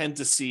you tend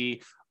to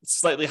see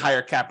slightly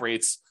higher cap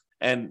rates.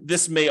 And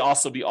this may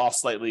also be off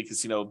slightly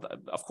because,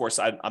 of course,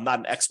 I'm not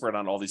an expert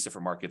on all these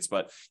different markets,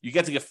 but you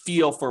get to get a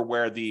feel for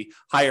where the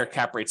higher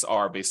cap rates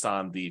are based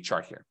on the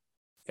chart here.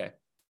 Okay.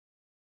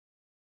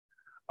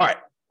 All right.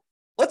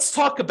 Let's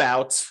talk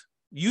about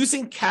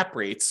using cap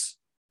rates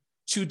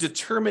to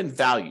determine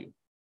value.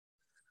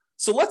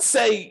 So let's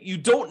say you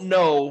don't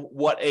know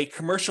what a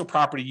commercial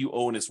property you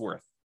own is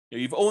worth.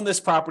 You've owned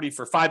this property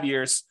for 5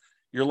 years.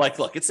 You're like,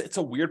 look, it's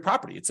a weird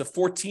property. It's a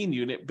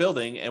 14-unit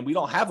building, and we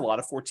don't have a lot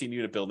of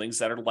 14-unit buildings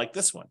that are like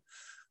this one.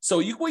 So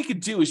what you could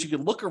do is you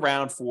could look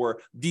around for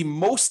the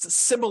most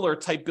similar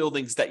type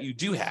buildings that you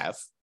do have.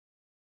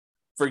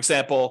 For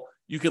example,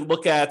 you could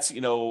look at, a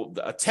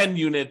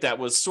 10-unit that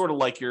was sort of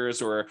like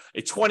yours, or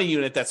a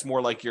 20-unit that's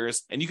more like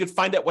yours, and you could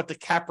find out what the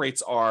cap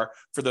rates are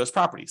for those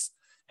properties.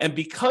 And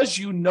because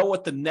you know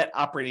what the net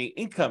operating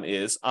income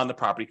is on the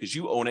property, because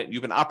you own it,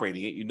 you've been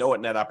operating it, you know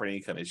what net operating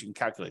income is, you can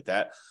calculate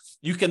that.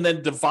 You can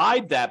then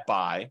divide that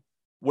by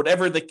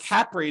whatever the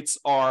cap rates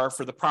are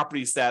for the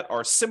properties that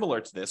are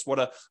similar to this, what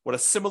a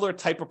similar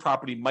type of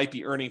property might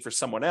be earning for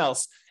someone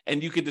else,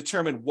 and you can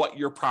determine what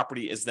your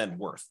property is then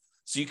worth.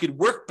 So you could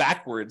work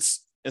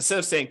backwards. Instead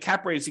of saying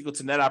cap rate is equal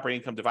to net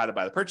operating income divided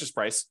by the purchase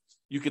price,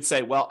 you could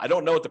say, well, I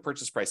don't know what the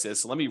purchase price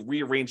is, so let me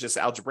rearrange this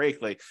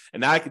algebraically.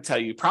 And now I can tell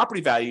you property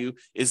value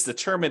is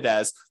determined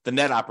as the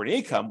net operating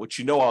income, which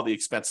you know all the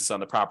expenses on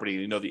the property,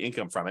 and you know the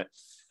income from it,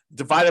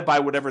 divided by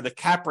whatever the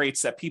cap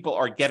rates that people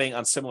are getting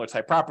on similar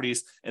type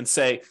properties, and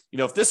say,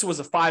 if this was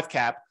a 5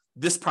 cap,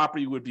 this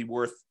property would be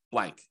worth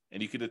blank.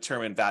 And you can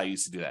determine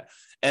values to do that.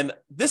 And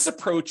this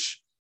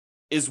approach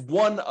is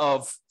one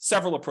of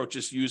several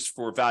approaches used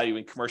for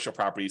valuing commercial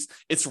properties.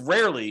 It's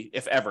rarely,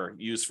 if ever,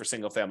 used for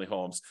single family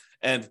homes.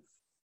 And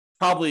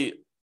probably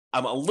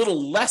I'm a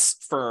little less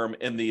firm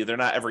in they're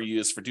not ever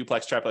used for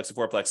duplex, triplex, and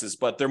fourplexes,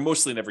 but they're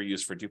mostly never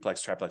used for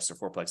duplex, triplex, or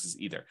fourplexes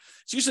either.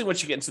 It's usually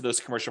once you get into those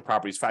commercial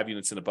properties, 5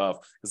 units and above,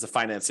 because the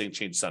financing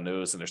changes on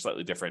those and they're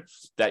slightly different,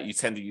 that you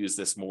tend to use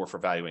this more for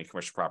valuing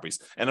commercial properties.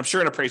 And I'm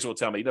sure an appraiser will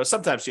tell me,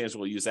 sometimes James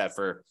will use that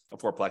for a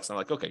fourplex. And I'm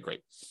like, okay,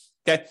 great.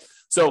 Okay.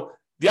 So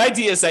the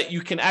idea is that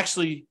you can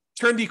actually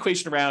turn the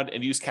equation around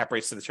and use cap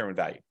rates to determine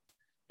value.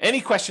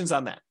 Any questions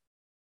on that?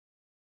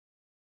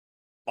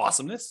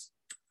 Awesomeness.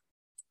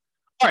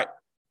 All right,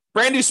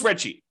 brand new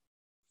spreadsheet.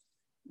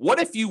 What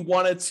if you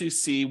wanted to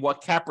see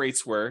what cap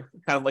rates were,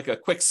 kind of like a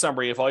quick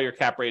summary of all your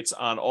cap rates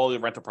on all the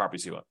rental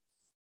properties you own?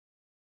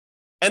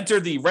 Enter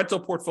the rental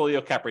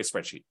portfolio cap rate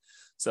spreadsheet.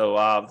 So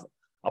I'll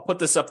put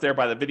this up there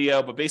by the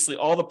video, but basically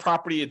all the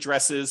property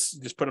addresses,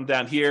 just put them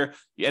down here.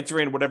 You enter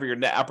in whatever your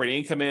net operating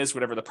income is,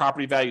 whatever the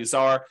property values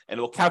are, and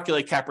it will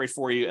calculate cap rate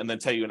for you and then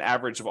tell you an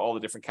average of all the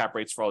different cap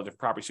rates for all the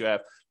different properties you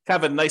have.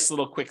 Kind of a nice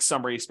little quick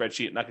summary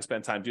spreadsheet. I'm not going to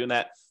spend time doing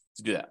that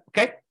to do that.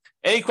 Okay.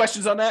 Any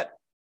questions on that?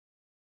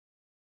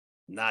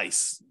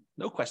 Nice.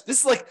 No question.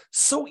 This is like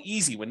so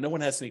easy when no one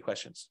has any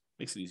questions.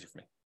 Makes it easier for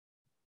me.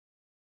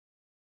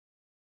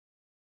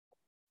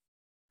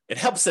 It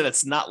helps that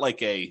it's not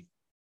like a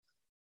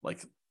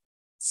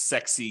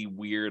sexy,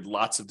 weird,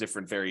 lots of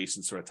different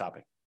variations sort of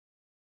topic.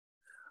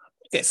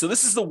 Okay, so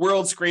this is the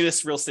world's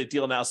greatest real estate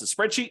deal analysis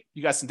spreadsheet.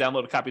 You guys can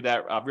download a copy of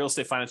that,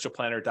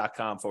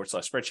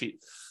 realestatefinancialplanner.com/spreadsheet.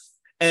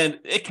 And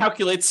it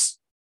calculates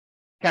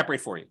cap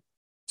rate for you.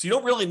 So you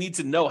don't really need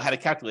to know how to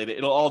calculate it.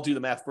 It'll all do the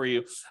math for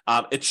you.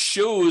 It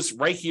shows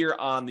right here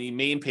on the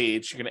main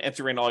page. You're going to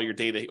enter in all your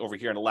data over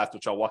here on the left,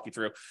 which I'll walk you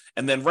through.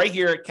 And then right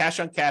here, cash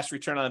on cash,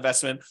 return on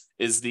investment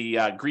is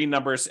the green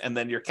numbers. And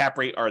then your cap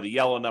rate are the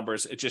yellow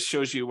numbers. It just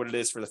shows you what it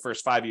is for the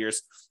first 5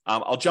 years.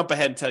 I'll jump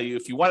ahead and tell you,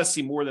 if you want to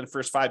see more than the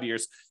first 5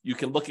 years, you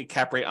can look at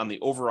cap rate on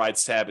the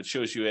overrides tab. It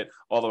shows you it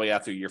all the way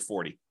out through year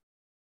 40.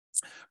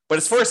 But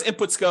as far as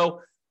inputs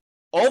go,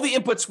 all the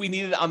inputs we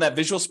needed on that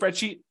visual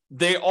spreadsheet,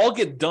 they all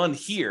get done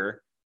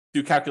here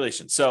through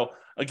calculations. So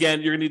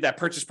again, you're gonna need that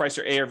purchase price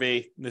or ARV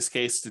in this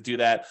case to do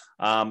that.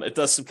 It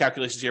does some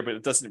calculations here, but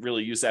it doesn't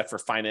really use that for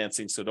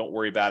financing. So don't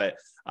worry about it.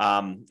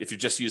 If you're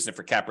just using it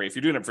for cap rate, if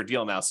you're doing it for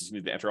deal analysis, you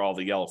need to enter all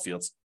the yellow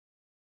fields.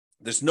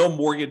 There's no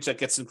mortgage that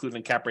gets included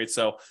in cap rate,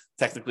 so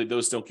technically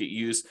those don't get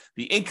used.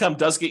 The income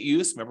does get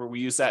used. Remember,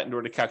 we use that in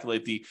order to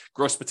calculate the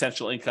gross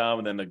potential income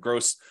and then the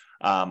gross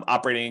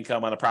operating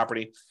income on a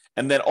property.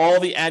 And then all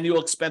the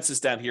annual expenses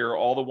down here are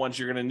all the ones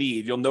you're going to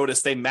need. You'll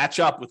notice they match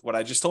up with what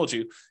I just told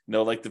you. You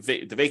know, like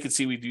the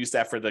vacancy, we'd use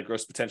that for the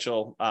gross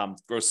potential,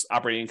 gross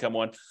operating income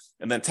one.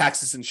 And then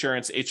taxes,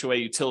 insurance, HOA,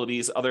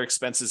 utilities, other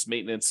expenses,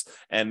 maintenance,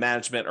 and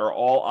management are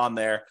all on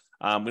there.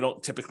 We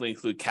don't typically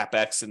include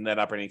CapEx and net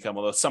operating income,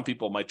 although some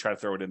people might try to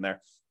throw it in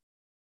there.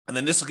 And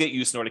then this will get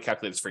used in order to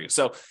calculate this for you.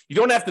 So you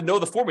don't have to know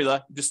the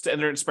formula, just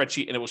enter it in a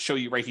spreadsheet and it will show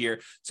you right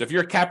here. So if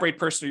you're a cap rate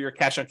person or you're a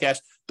cash on cash,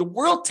 the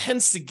world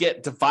tends to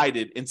get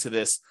divided into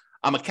this.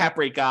 I'm a cap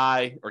rate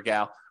guy or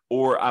gal,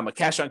 or I'm a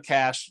cash on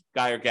cash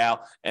guy or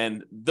gal.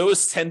 And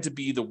those tend to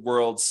be the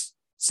world's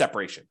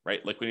separation,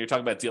 right? Like when you're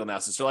talking about deal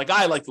analysis, they're like,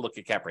 I like to look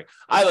at cap rate.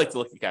 I like to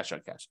look at cash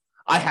on cash.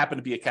 I happen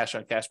to be a cash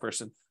on cash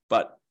person,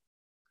 but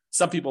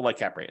some people like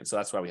cap rate. And so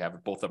that's why we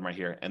have both of them right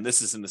here. And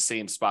this is in the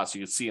same spot. So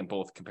you can see them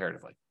both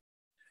comparatively.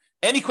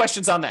 Any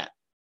questions on that?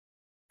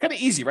 Kind of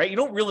easy, right? You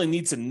don't really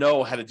need to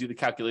know how to do the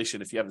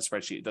calculation. If you have the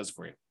spreadsheet, it does it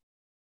for you.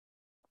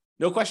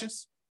 No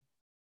questions?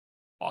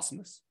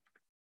 Awesomeness.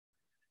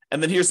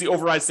 And then here's the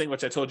overrides thing,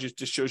 which I told you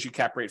just shows you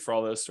cap rate for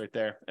all those right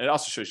there. And it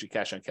also shows you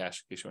cash on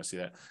cash, in case you want to see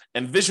that.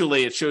 And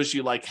visually, it shows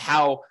you like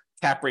how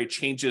cap rate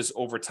changes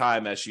over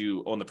time as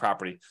you own the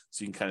property.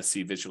 So you can kind of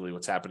see visually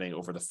what's happening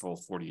over the full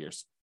 40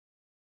 years.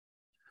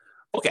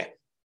 Okay. A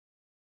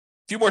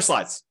few more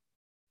slides.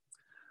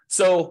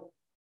 So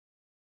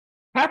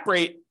cap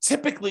rate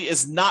typically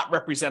is not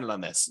represented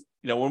on this.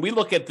 You know, when we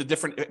look at the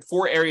different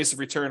 4 areas of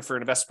return for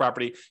an investment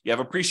property, you have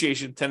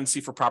appreciation, tendency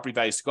for property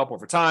values to go up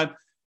over time,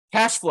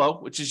 cash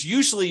flow, which is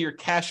usually your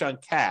cash on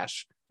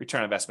cash return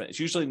on investment. It's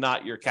usually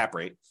not your cap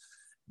rate.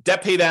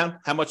 Debt pay down,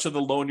 how much of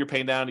the loan you're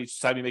paying down each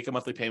time you make a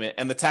monthly payment,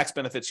 and the tax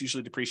benefits,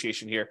 usually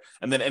depreciation here,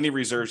 and then any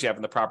reserves you have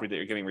in the property that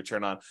you're getting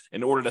return on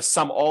in order to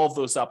sum all of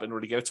those up in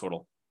order to get a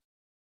total.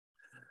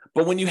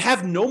 But when you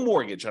have no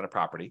mortgage on a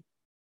property,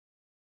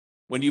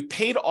 when you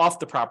paid off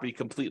the property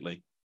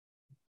completely,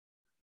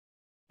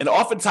 and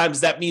oftentimes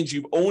that means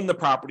you've owned the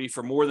property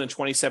for more than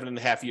 27 and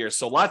a half years.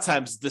 So a lot of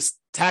times this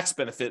tax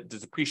benefit, the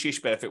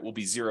depreciation benefit will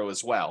be zero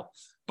as well.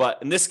 But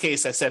in this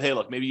case, I said, hey,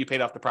 look, maybe you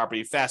paid off the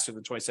property faster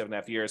than 27 and a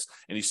half years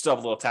and you still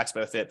have a little tax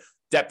benefit.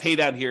 Debt pay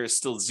down here is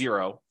still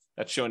zero.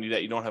 That's showing you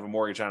that you don't have a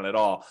mortgage on it at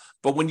all.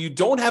 But when you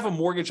don't have a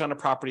mortgage on a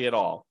property at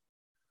all,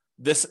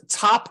 this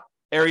top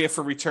area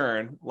for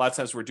return, a lot of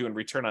times we're doing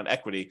return on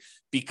equity,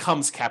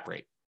 becomes cap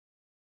rate.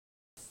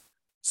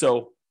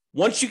 So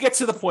once you get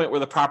to the point where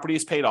the property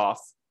is paid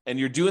off and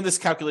you're doing this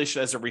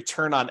calculation as a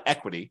return on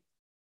equity,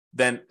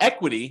 then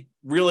equity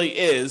really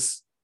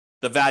is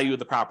the value of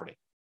the property.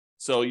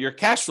 So your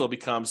cash flow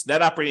becomes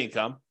net operating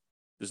income.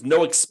 There's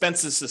no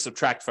expenses to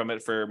subtract from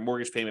it for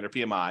mortgage payment or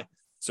PMI.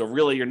 So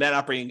really your net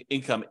operating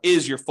income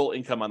is your full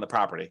income on the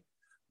property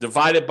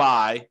divided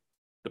by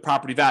the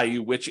property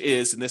value, which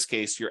is in this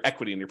case, your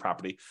equity in your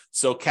property.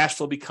 So cash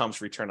flow becomes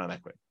return on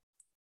equity.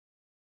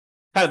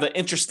 Kind of an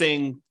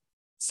interesting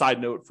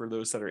side note for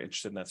those that are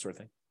interested in that sort of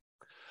thing.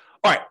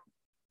 All right.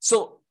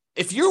 So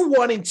if you're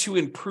wanting to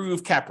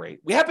improve cap rate,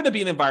 we happen to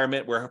be in an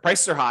environment where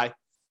prices are high,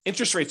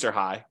 interest rates are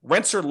high,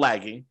 rents are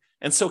lagging.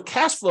 And so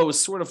cash flow is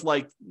sort of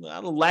like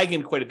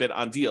lagging quite a bit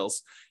on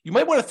deals. You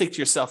might want to think to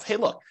yourself, hey,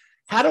 look,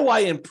 how do I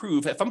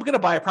improve? If I'm going to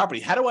buy a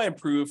property, how do I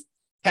improve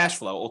cash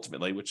flow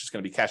ultimately, which is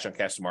going to be cash on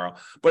cash tomorrow?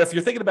 But if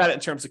you're thinking about it in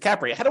terms of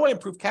cap rate, how do I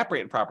improve cap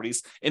rate in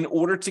properties in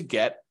order to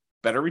get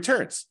better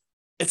returns?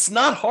 It's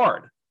not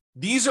hard.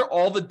 These are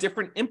all the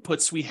different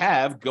inputs we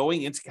have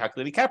going into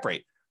calculating cap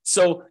rate.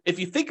 So if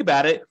you think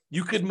about it,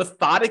 you could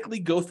methodically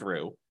go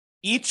through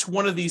each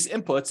one of these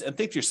inputs and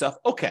think to yourself,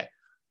 okay,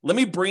 let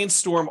me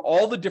brainstorm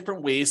all the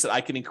different ways that I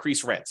can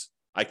increase rents.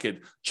 I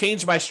could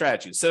change my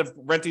strategy. Instead of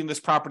renting this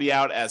property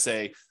out as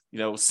a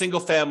single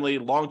family,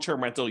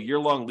 long-term rental,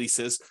 year-long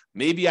leases,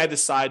 maybe I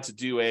decide to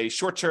do a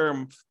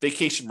short-term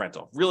vacation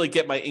rental, really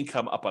get my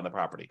income up on the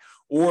property.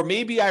 Or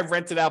maybe I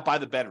rent it out by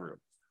the bedroom.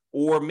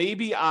 Or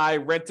maybe I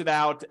rent it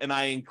out and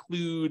I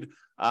include,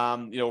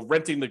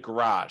 renting the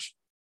garage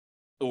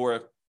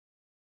or,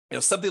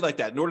 something like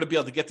that in order to be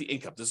able to get the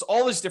income. There's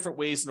all these different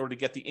ways in order to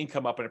get the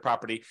income up in a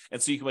property. And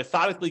so you can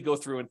methodically go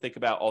through and think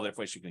about all the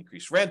different ways you can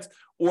increase rent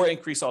or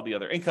increase all the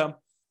other income.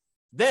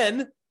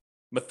 Then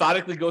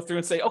methodically go through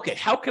and say, okay,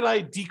 how can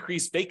I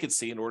decrease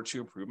vacancy in order to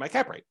improve my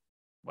cap rate?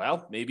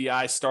 Well, maybe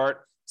I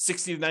start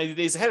 60 to 90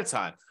 days ahead of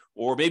time.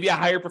 Or maybe I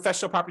hire a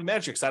professional property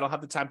manager because I don't have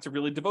the time to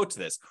really devote to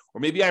this.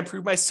 Or maybe I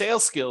improve my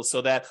sales skills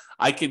so that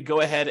I can go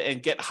ahead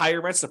and get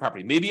higher rents to the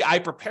property. Maybe I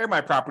prepare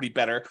my property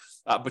better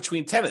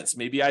between tenants.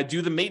 Maybe I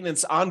do the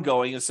maintenance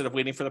ongoing instead of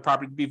waiting for the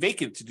property to be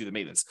vacant to do the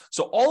maintenance.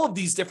 So all of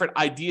these different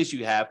ideas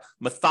you have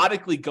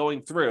methodically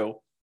going through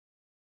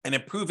and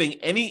improving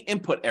any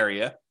input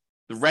area,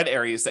 the red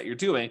areas that you're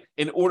doing,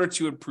 in order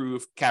to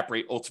improve cap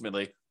rate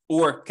ultimately,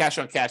 or cash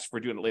on cash if we're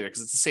doing it later,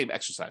 because it's the same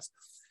exercise.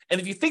 And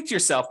if you think to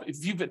yourself,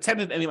 if you've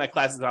attended any of my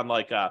classes on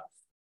how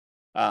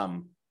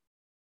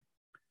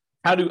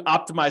to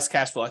optimize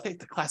cash flow, I think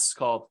the class is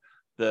called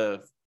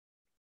the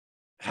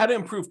How to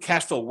Improve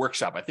Cash Flow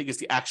Workshop, I think is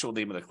the actual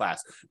name of the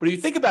class. But if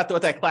you think about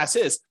what that class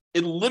is,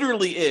 it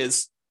literally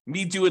is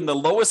me doing the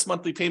lowest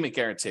monthly payment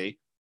guarantee,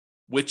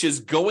 which is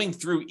going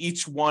through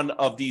each one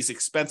of these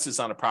expenses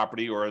on a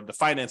property or the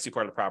financing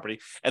part of the property,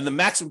 and the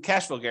maximum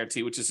cash flow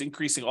guarantee, which is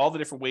increasing all the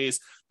different ways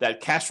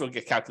that cash flow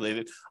get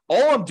calculated.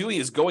 All I'm doing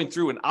is going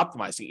through and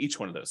optimizing each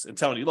one of those and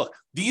telling you, look,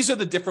 these are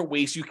the different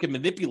ways you can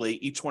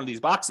manipulate each one of these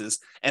boxes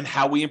and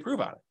how we improve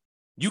on it.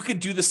 You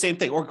could do the same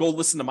thing or go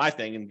listen to my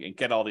thing and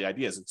get all the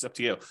ideas. It's up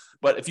to you.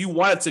 But if you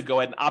wanted to go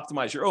ahead and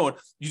optimize your own,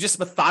 you just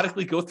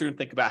methodically go through and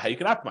think about how you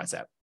can optimize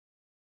that.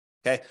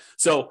 Okay.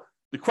 So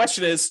the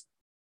question is,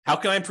 how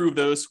can I improve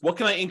those? What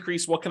can I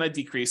increase? What can I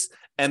decrease?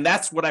 And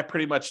that's what I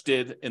pretty much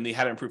did in the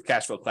How to Improve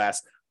Cash Flow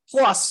class.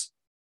 Plus,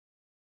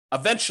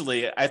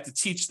 eventually, I have to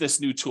teach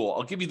this new tool.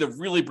 I'll give you the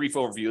really brief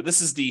overview.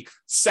 This is the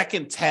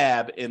second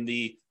tab in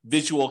the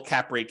visual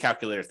cap rate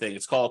calculator thing.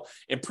 It's called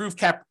Improve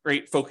Cap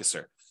Rate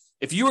Focuser.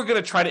 If you are going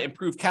to try to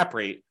improve cap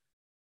rate,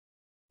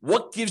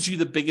 what gives you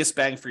the biggest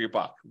bang for your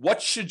buck?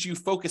 What should you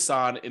focus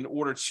on in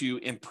order to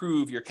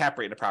improve your cap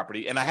rate in a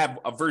property? And I have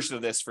a version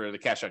of this for the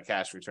cash on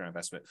cash return on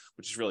investment,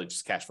 which is really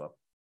just cash flow.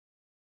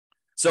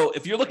 So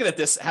if you're looking at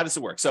this, how does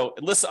it work? So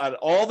it lists on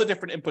all the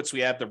different inputs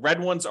we have. The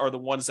red ones are the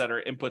ones that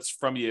are inputs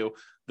from you.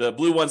 The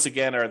blue ones,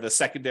 again, are the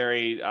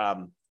secondary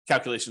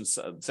calculations,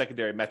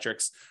 secondary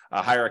metrics,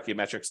 hierarchy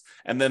metrics.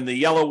 And then the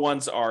yellow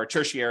ones are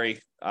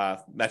tertiary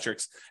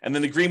metrics. And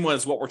then the green one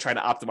is what we're trying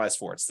to optimize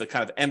for. It's the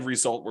kind of end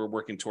result we're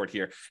working toward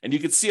here. And you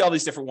can see all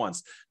these different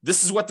ones.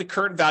 This is what the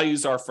current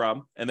values are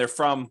from. And they're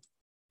from,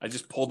 I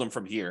just pulled them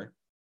from here,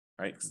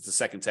 right? Because it's the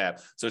second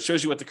tab. So it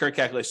shows you what the current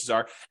calculations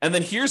are. And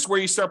then here's where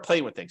you start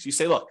playing with things. You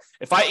say, look,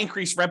 if I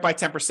increase rent by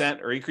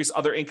 10% or increase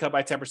other income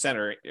by 10%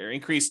 or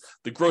increase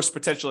the gross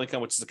potential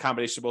income, which is a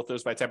combination of both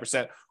those by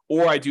 10%,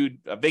 or I do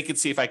a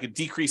vacancy, if I could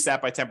decrease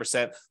that by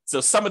 10%.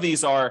 So some of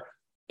these are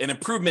an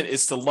improvement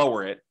is to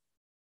lower it,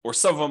 or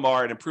some of them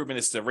are an improvement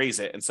is to raise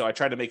it. And so I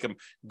try to make them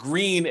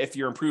green if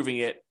you're improving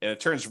it, and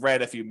it turns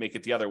red if you make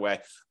it the other way.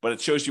 But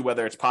it shows you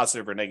whether it's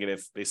positive or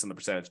negative based on the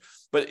percentage.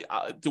 But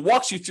it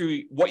walks you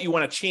through what you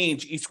want to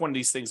change each one of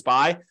these things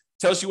by,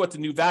 tells you what the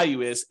new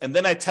value is. And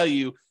then I tell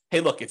you, hey,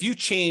 look, if you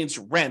change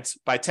rent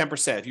by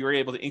 10%, if you were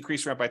able to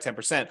increase rent by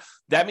 10%,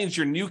 that means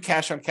your new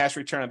cash on cash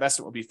return on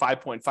investment will be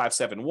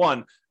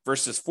 5.571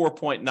 versus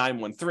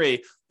 4.913.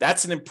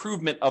 That's an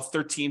improvement of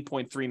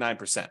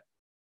 13.39%.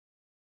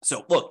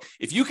 So look,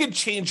 if you can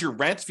change your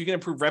rent, if you can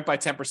improve rent by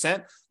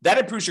 10%, that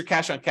improves your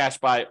cash on cash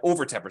by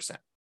over 10%.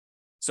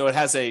 So it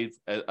has a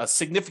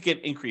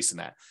significant increase in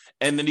that.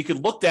 And then you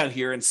can look down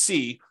here and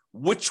see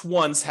which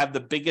ones have the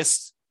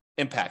biggest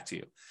impact to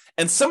you.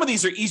 And some of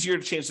these are easier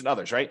to change than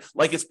others, right?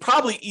 Like it's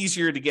probably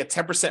easier to get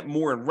 10%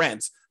 more in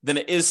rent than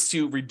it is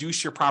to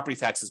reduce your property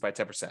taxes by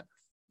 10%.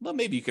 Well,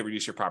 maybe you can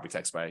reduce your property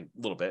tax by a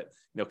little bit,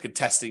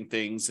 contesting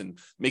things and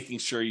making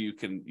sure you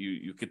can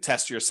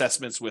test your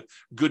assessments with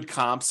good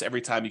comps every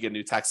time you get a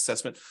new tax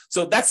assessment.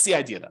 So that's the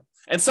idea though.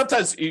 And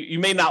sometimes you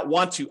may not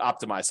want to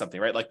optimize something,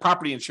 right? Like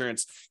property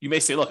insurance, you may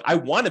say, look, I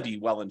want to be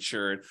well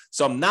insured,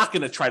 so I'm not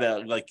going to try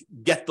to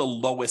get the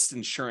lowest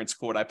insurance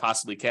quote I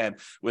possibly can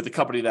with a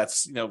company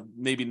that's,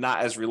 maybe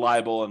not as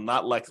reliable and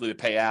not likely to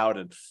pay out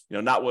and,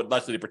 not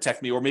likely to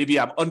protect me, or maybe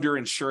I'm under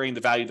insuring the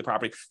value of the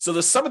property. So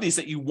there's some of these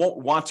that you won't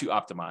want to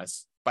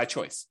optimize by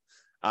choice.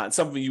 And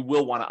some of you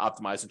will want to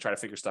optimize and try to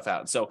figure stuff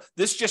out. And so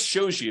this just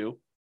shows you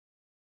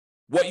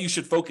what you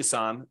should focus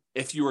on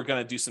if you are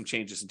going to do some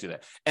changes into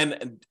that.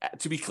 And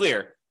to be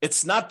clear,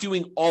 it's not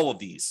doing all of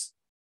these.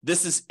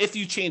 This is if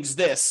you change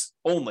this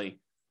only,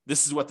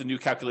 this is what the new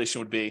calculation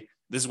would be.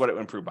 This is what it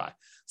would improve by.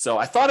 So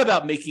I thought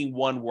about making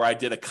one where I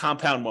did a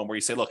compound one where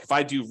you say, look, if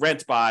I do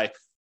rent by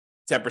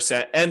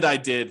 10% and I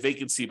did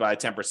vacancy by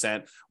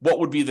 10%, what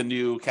would be the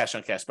new cash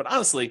on cash? But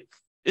honestly,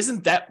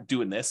 isn't that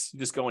doing this? You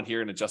just go in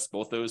here and adjust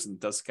both those and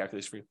it does the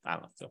calculation for you. I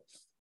don't know.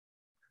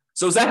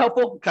 So is that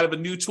helpful? Kind of a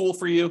new tool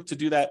for you to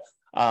do that.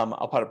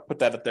 I'll probably put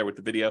that up there with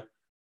the video.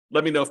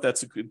 Let me know if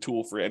that's a good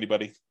tool for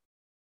anybody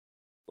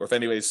or if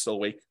anybody's still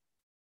awake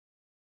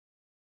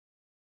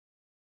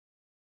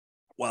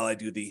while I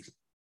do the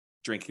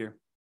drink here.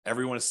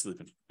 Everyone is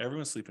sleeping.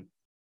 Everyone's sleeping.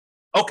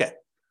 Okay.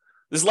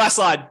 This last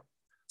slide.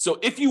 So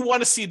if you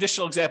want to see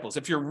additional examples,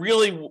 if you're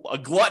really a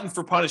glutton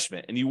for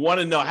punishment and you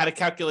want to know how to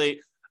calculate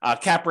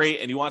cap rate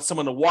and you want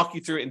someone to walk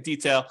you through it in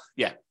detail,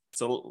 yeah.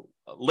 So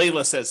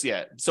Layla says,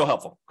 yeah, so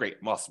helpful. Great.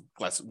 Awesome.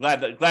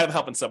 Glad I'm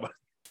helping somebody.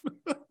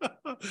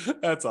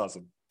 That's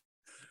awesome.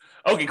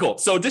 Okay, cool.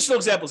 So additional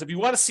examples. If you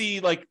want to see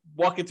like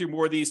walking through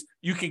more of these,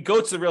 you can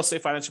go to the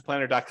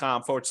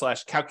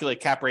realestateFinancialPlanner.com/calculate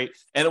cap rate,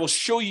 and it will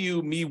show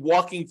you me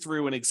walking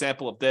through an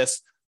example of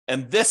this.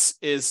 And this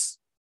is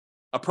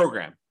a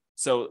program.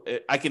 So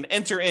I can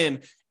enter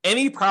in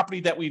any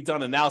property that we've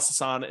done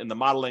analysis on in the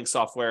modeling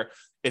software.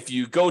 If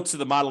you go to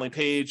the modeling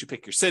page, you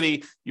pick your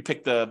city, you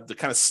pick the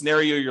kind of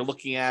scenario you're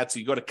looking at. So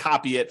you go to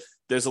copy it.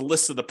 There's a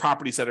list of the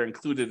properties that are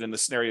included in the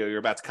scenario you're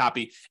about to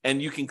copy.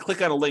 And you can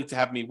click on a link to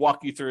have me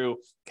walk you through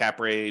cap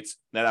rates,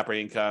 net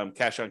operating income,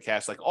 cash on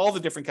cash, like all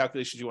the different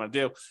calculations you want to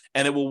do.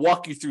 And it will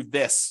walk you through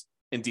this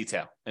in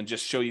detail and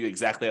just show you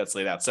exactly how it's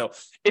laid out. So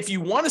if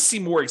you want to see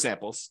more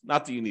examples,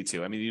 not that you need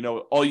to, I mean, you know,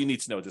 all you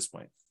need to know at this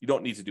point, you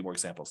don't need to do more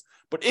examples.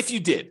 But if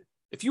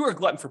you were a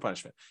glutton for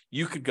punishment,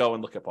 you could go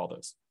and look up all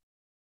those.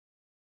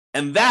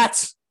 And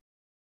that,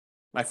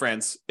 my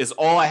friends, is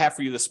all I have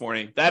for you this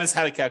morning. That is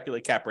how to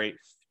calculate cap rate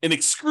in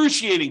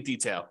excruciating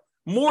detail,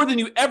 more than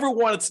you ever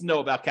wanted to know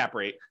about cap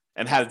rate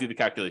and how to do the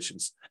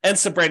calculations, and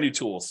some brand new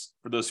tools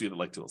for those of you that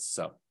like tools.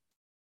 So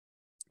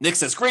Nick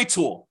says, great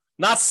tool.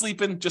 Not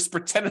sleeping, just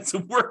pretending to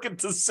work at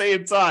the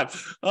same time.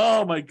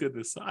 Oh, my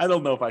goodness. I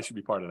don't know if I should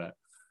be part of that.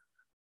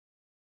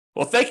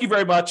 Well, thank you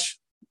very much.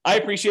 I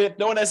appreciate it.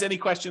 No one has any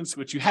questions,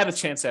 which you had a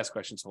chance to ask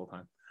questions the whole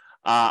time.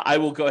 I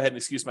will go ahead and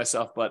excuse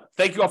myself, but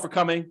thank you all for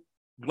coming.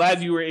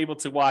 Glad you were able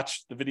to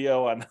watch the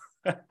video on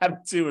how to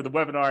do, or the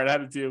webinar on how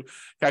to do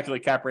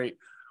calculate cap rate.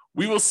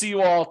 We will see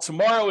you all.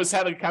 Tomorrow is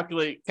how to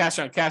calculate cash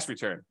on cash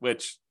return,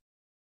 which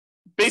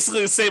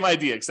basically the same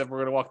idea, except we're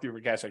going to walk through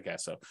for cash on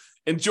cash. So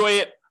enjoy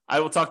it. I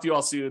will talk to you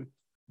all soon.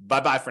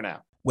 Bye-bye for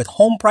now. With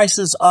home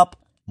prices up,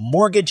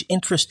 mortgage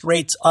interest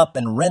rates up,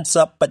 and rents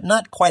up, but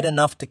not quite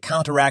enough to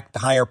counteract the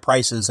higher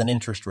prices and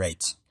interest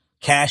rates.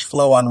 Cash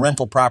flow on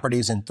rental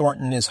properties in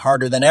Thornton is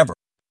harder than ever.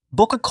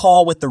 Book a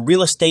call with the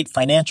Real Estate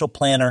Financial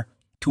Planner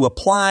to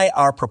apply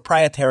our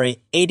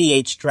proprietary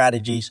 88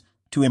 strategies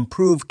to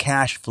improve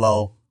cash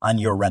flow on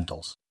your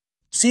rentals.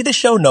 See the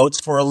show notes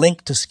for a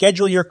link to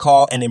schedule your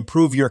call and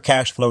improve your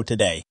cash flow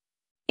today.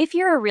 If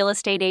you're a real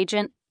estate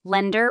agent,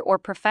 lender, or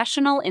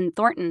professional in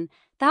Thornton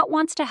that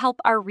wants to help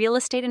our real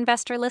estate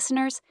investor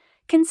listeners,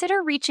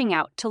 consider reaching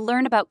out to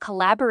learn about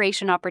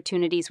collaboration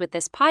opportunities with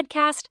this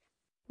podcast.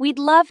 We'd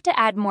love to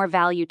add more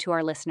value to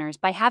our listeners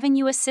by having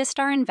you assist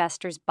our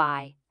investors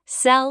buy,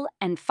 sell,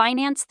 and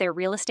finance their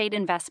real estate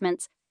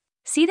investments.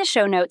 See the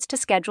show notes to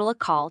schedule a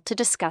call to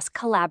discuss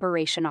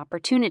collaboration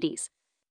opportunities.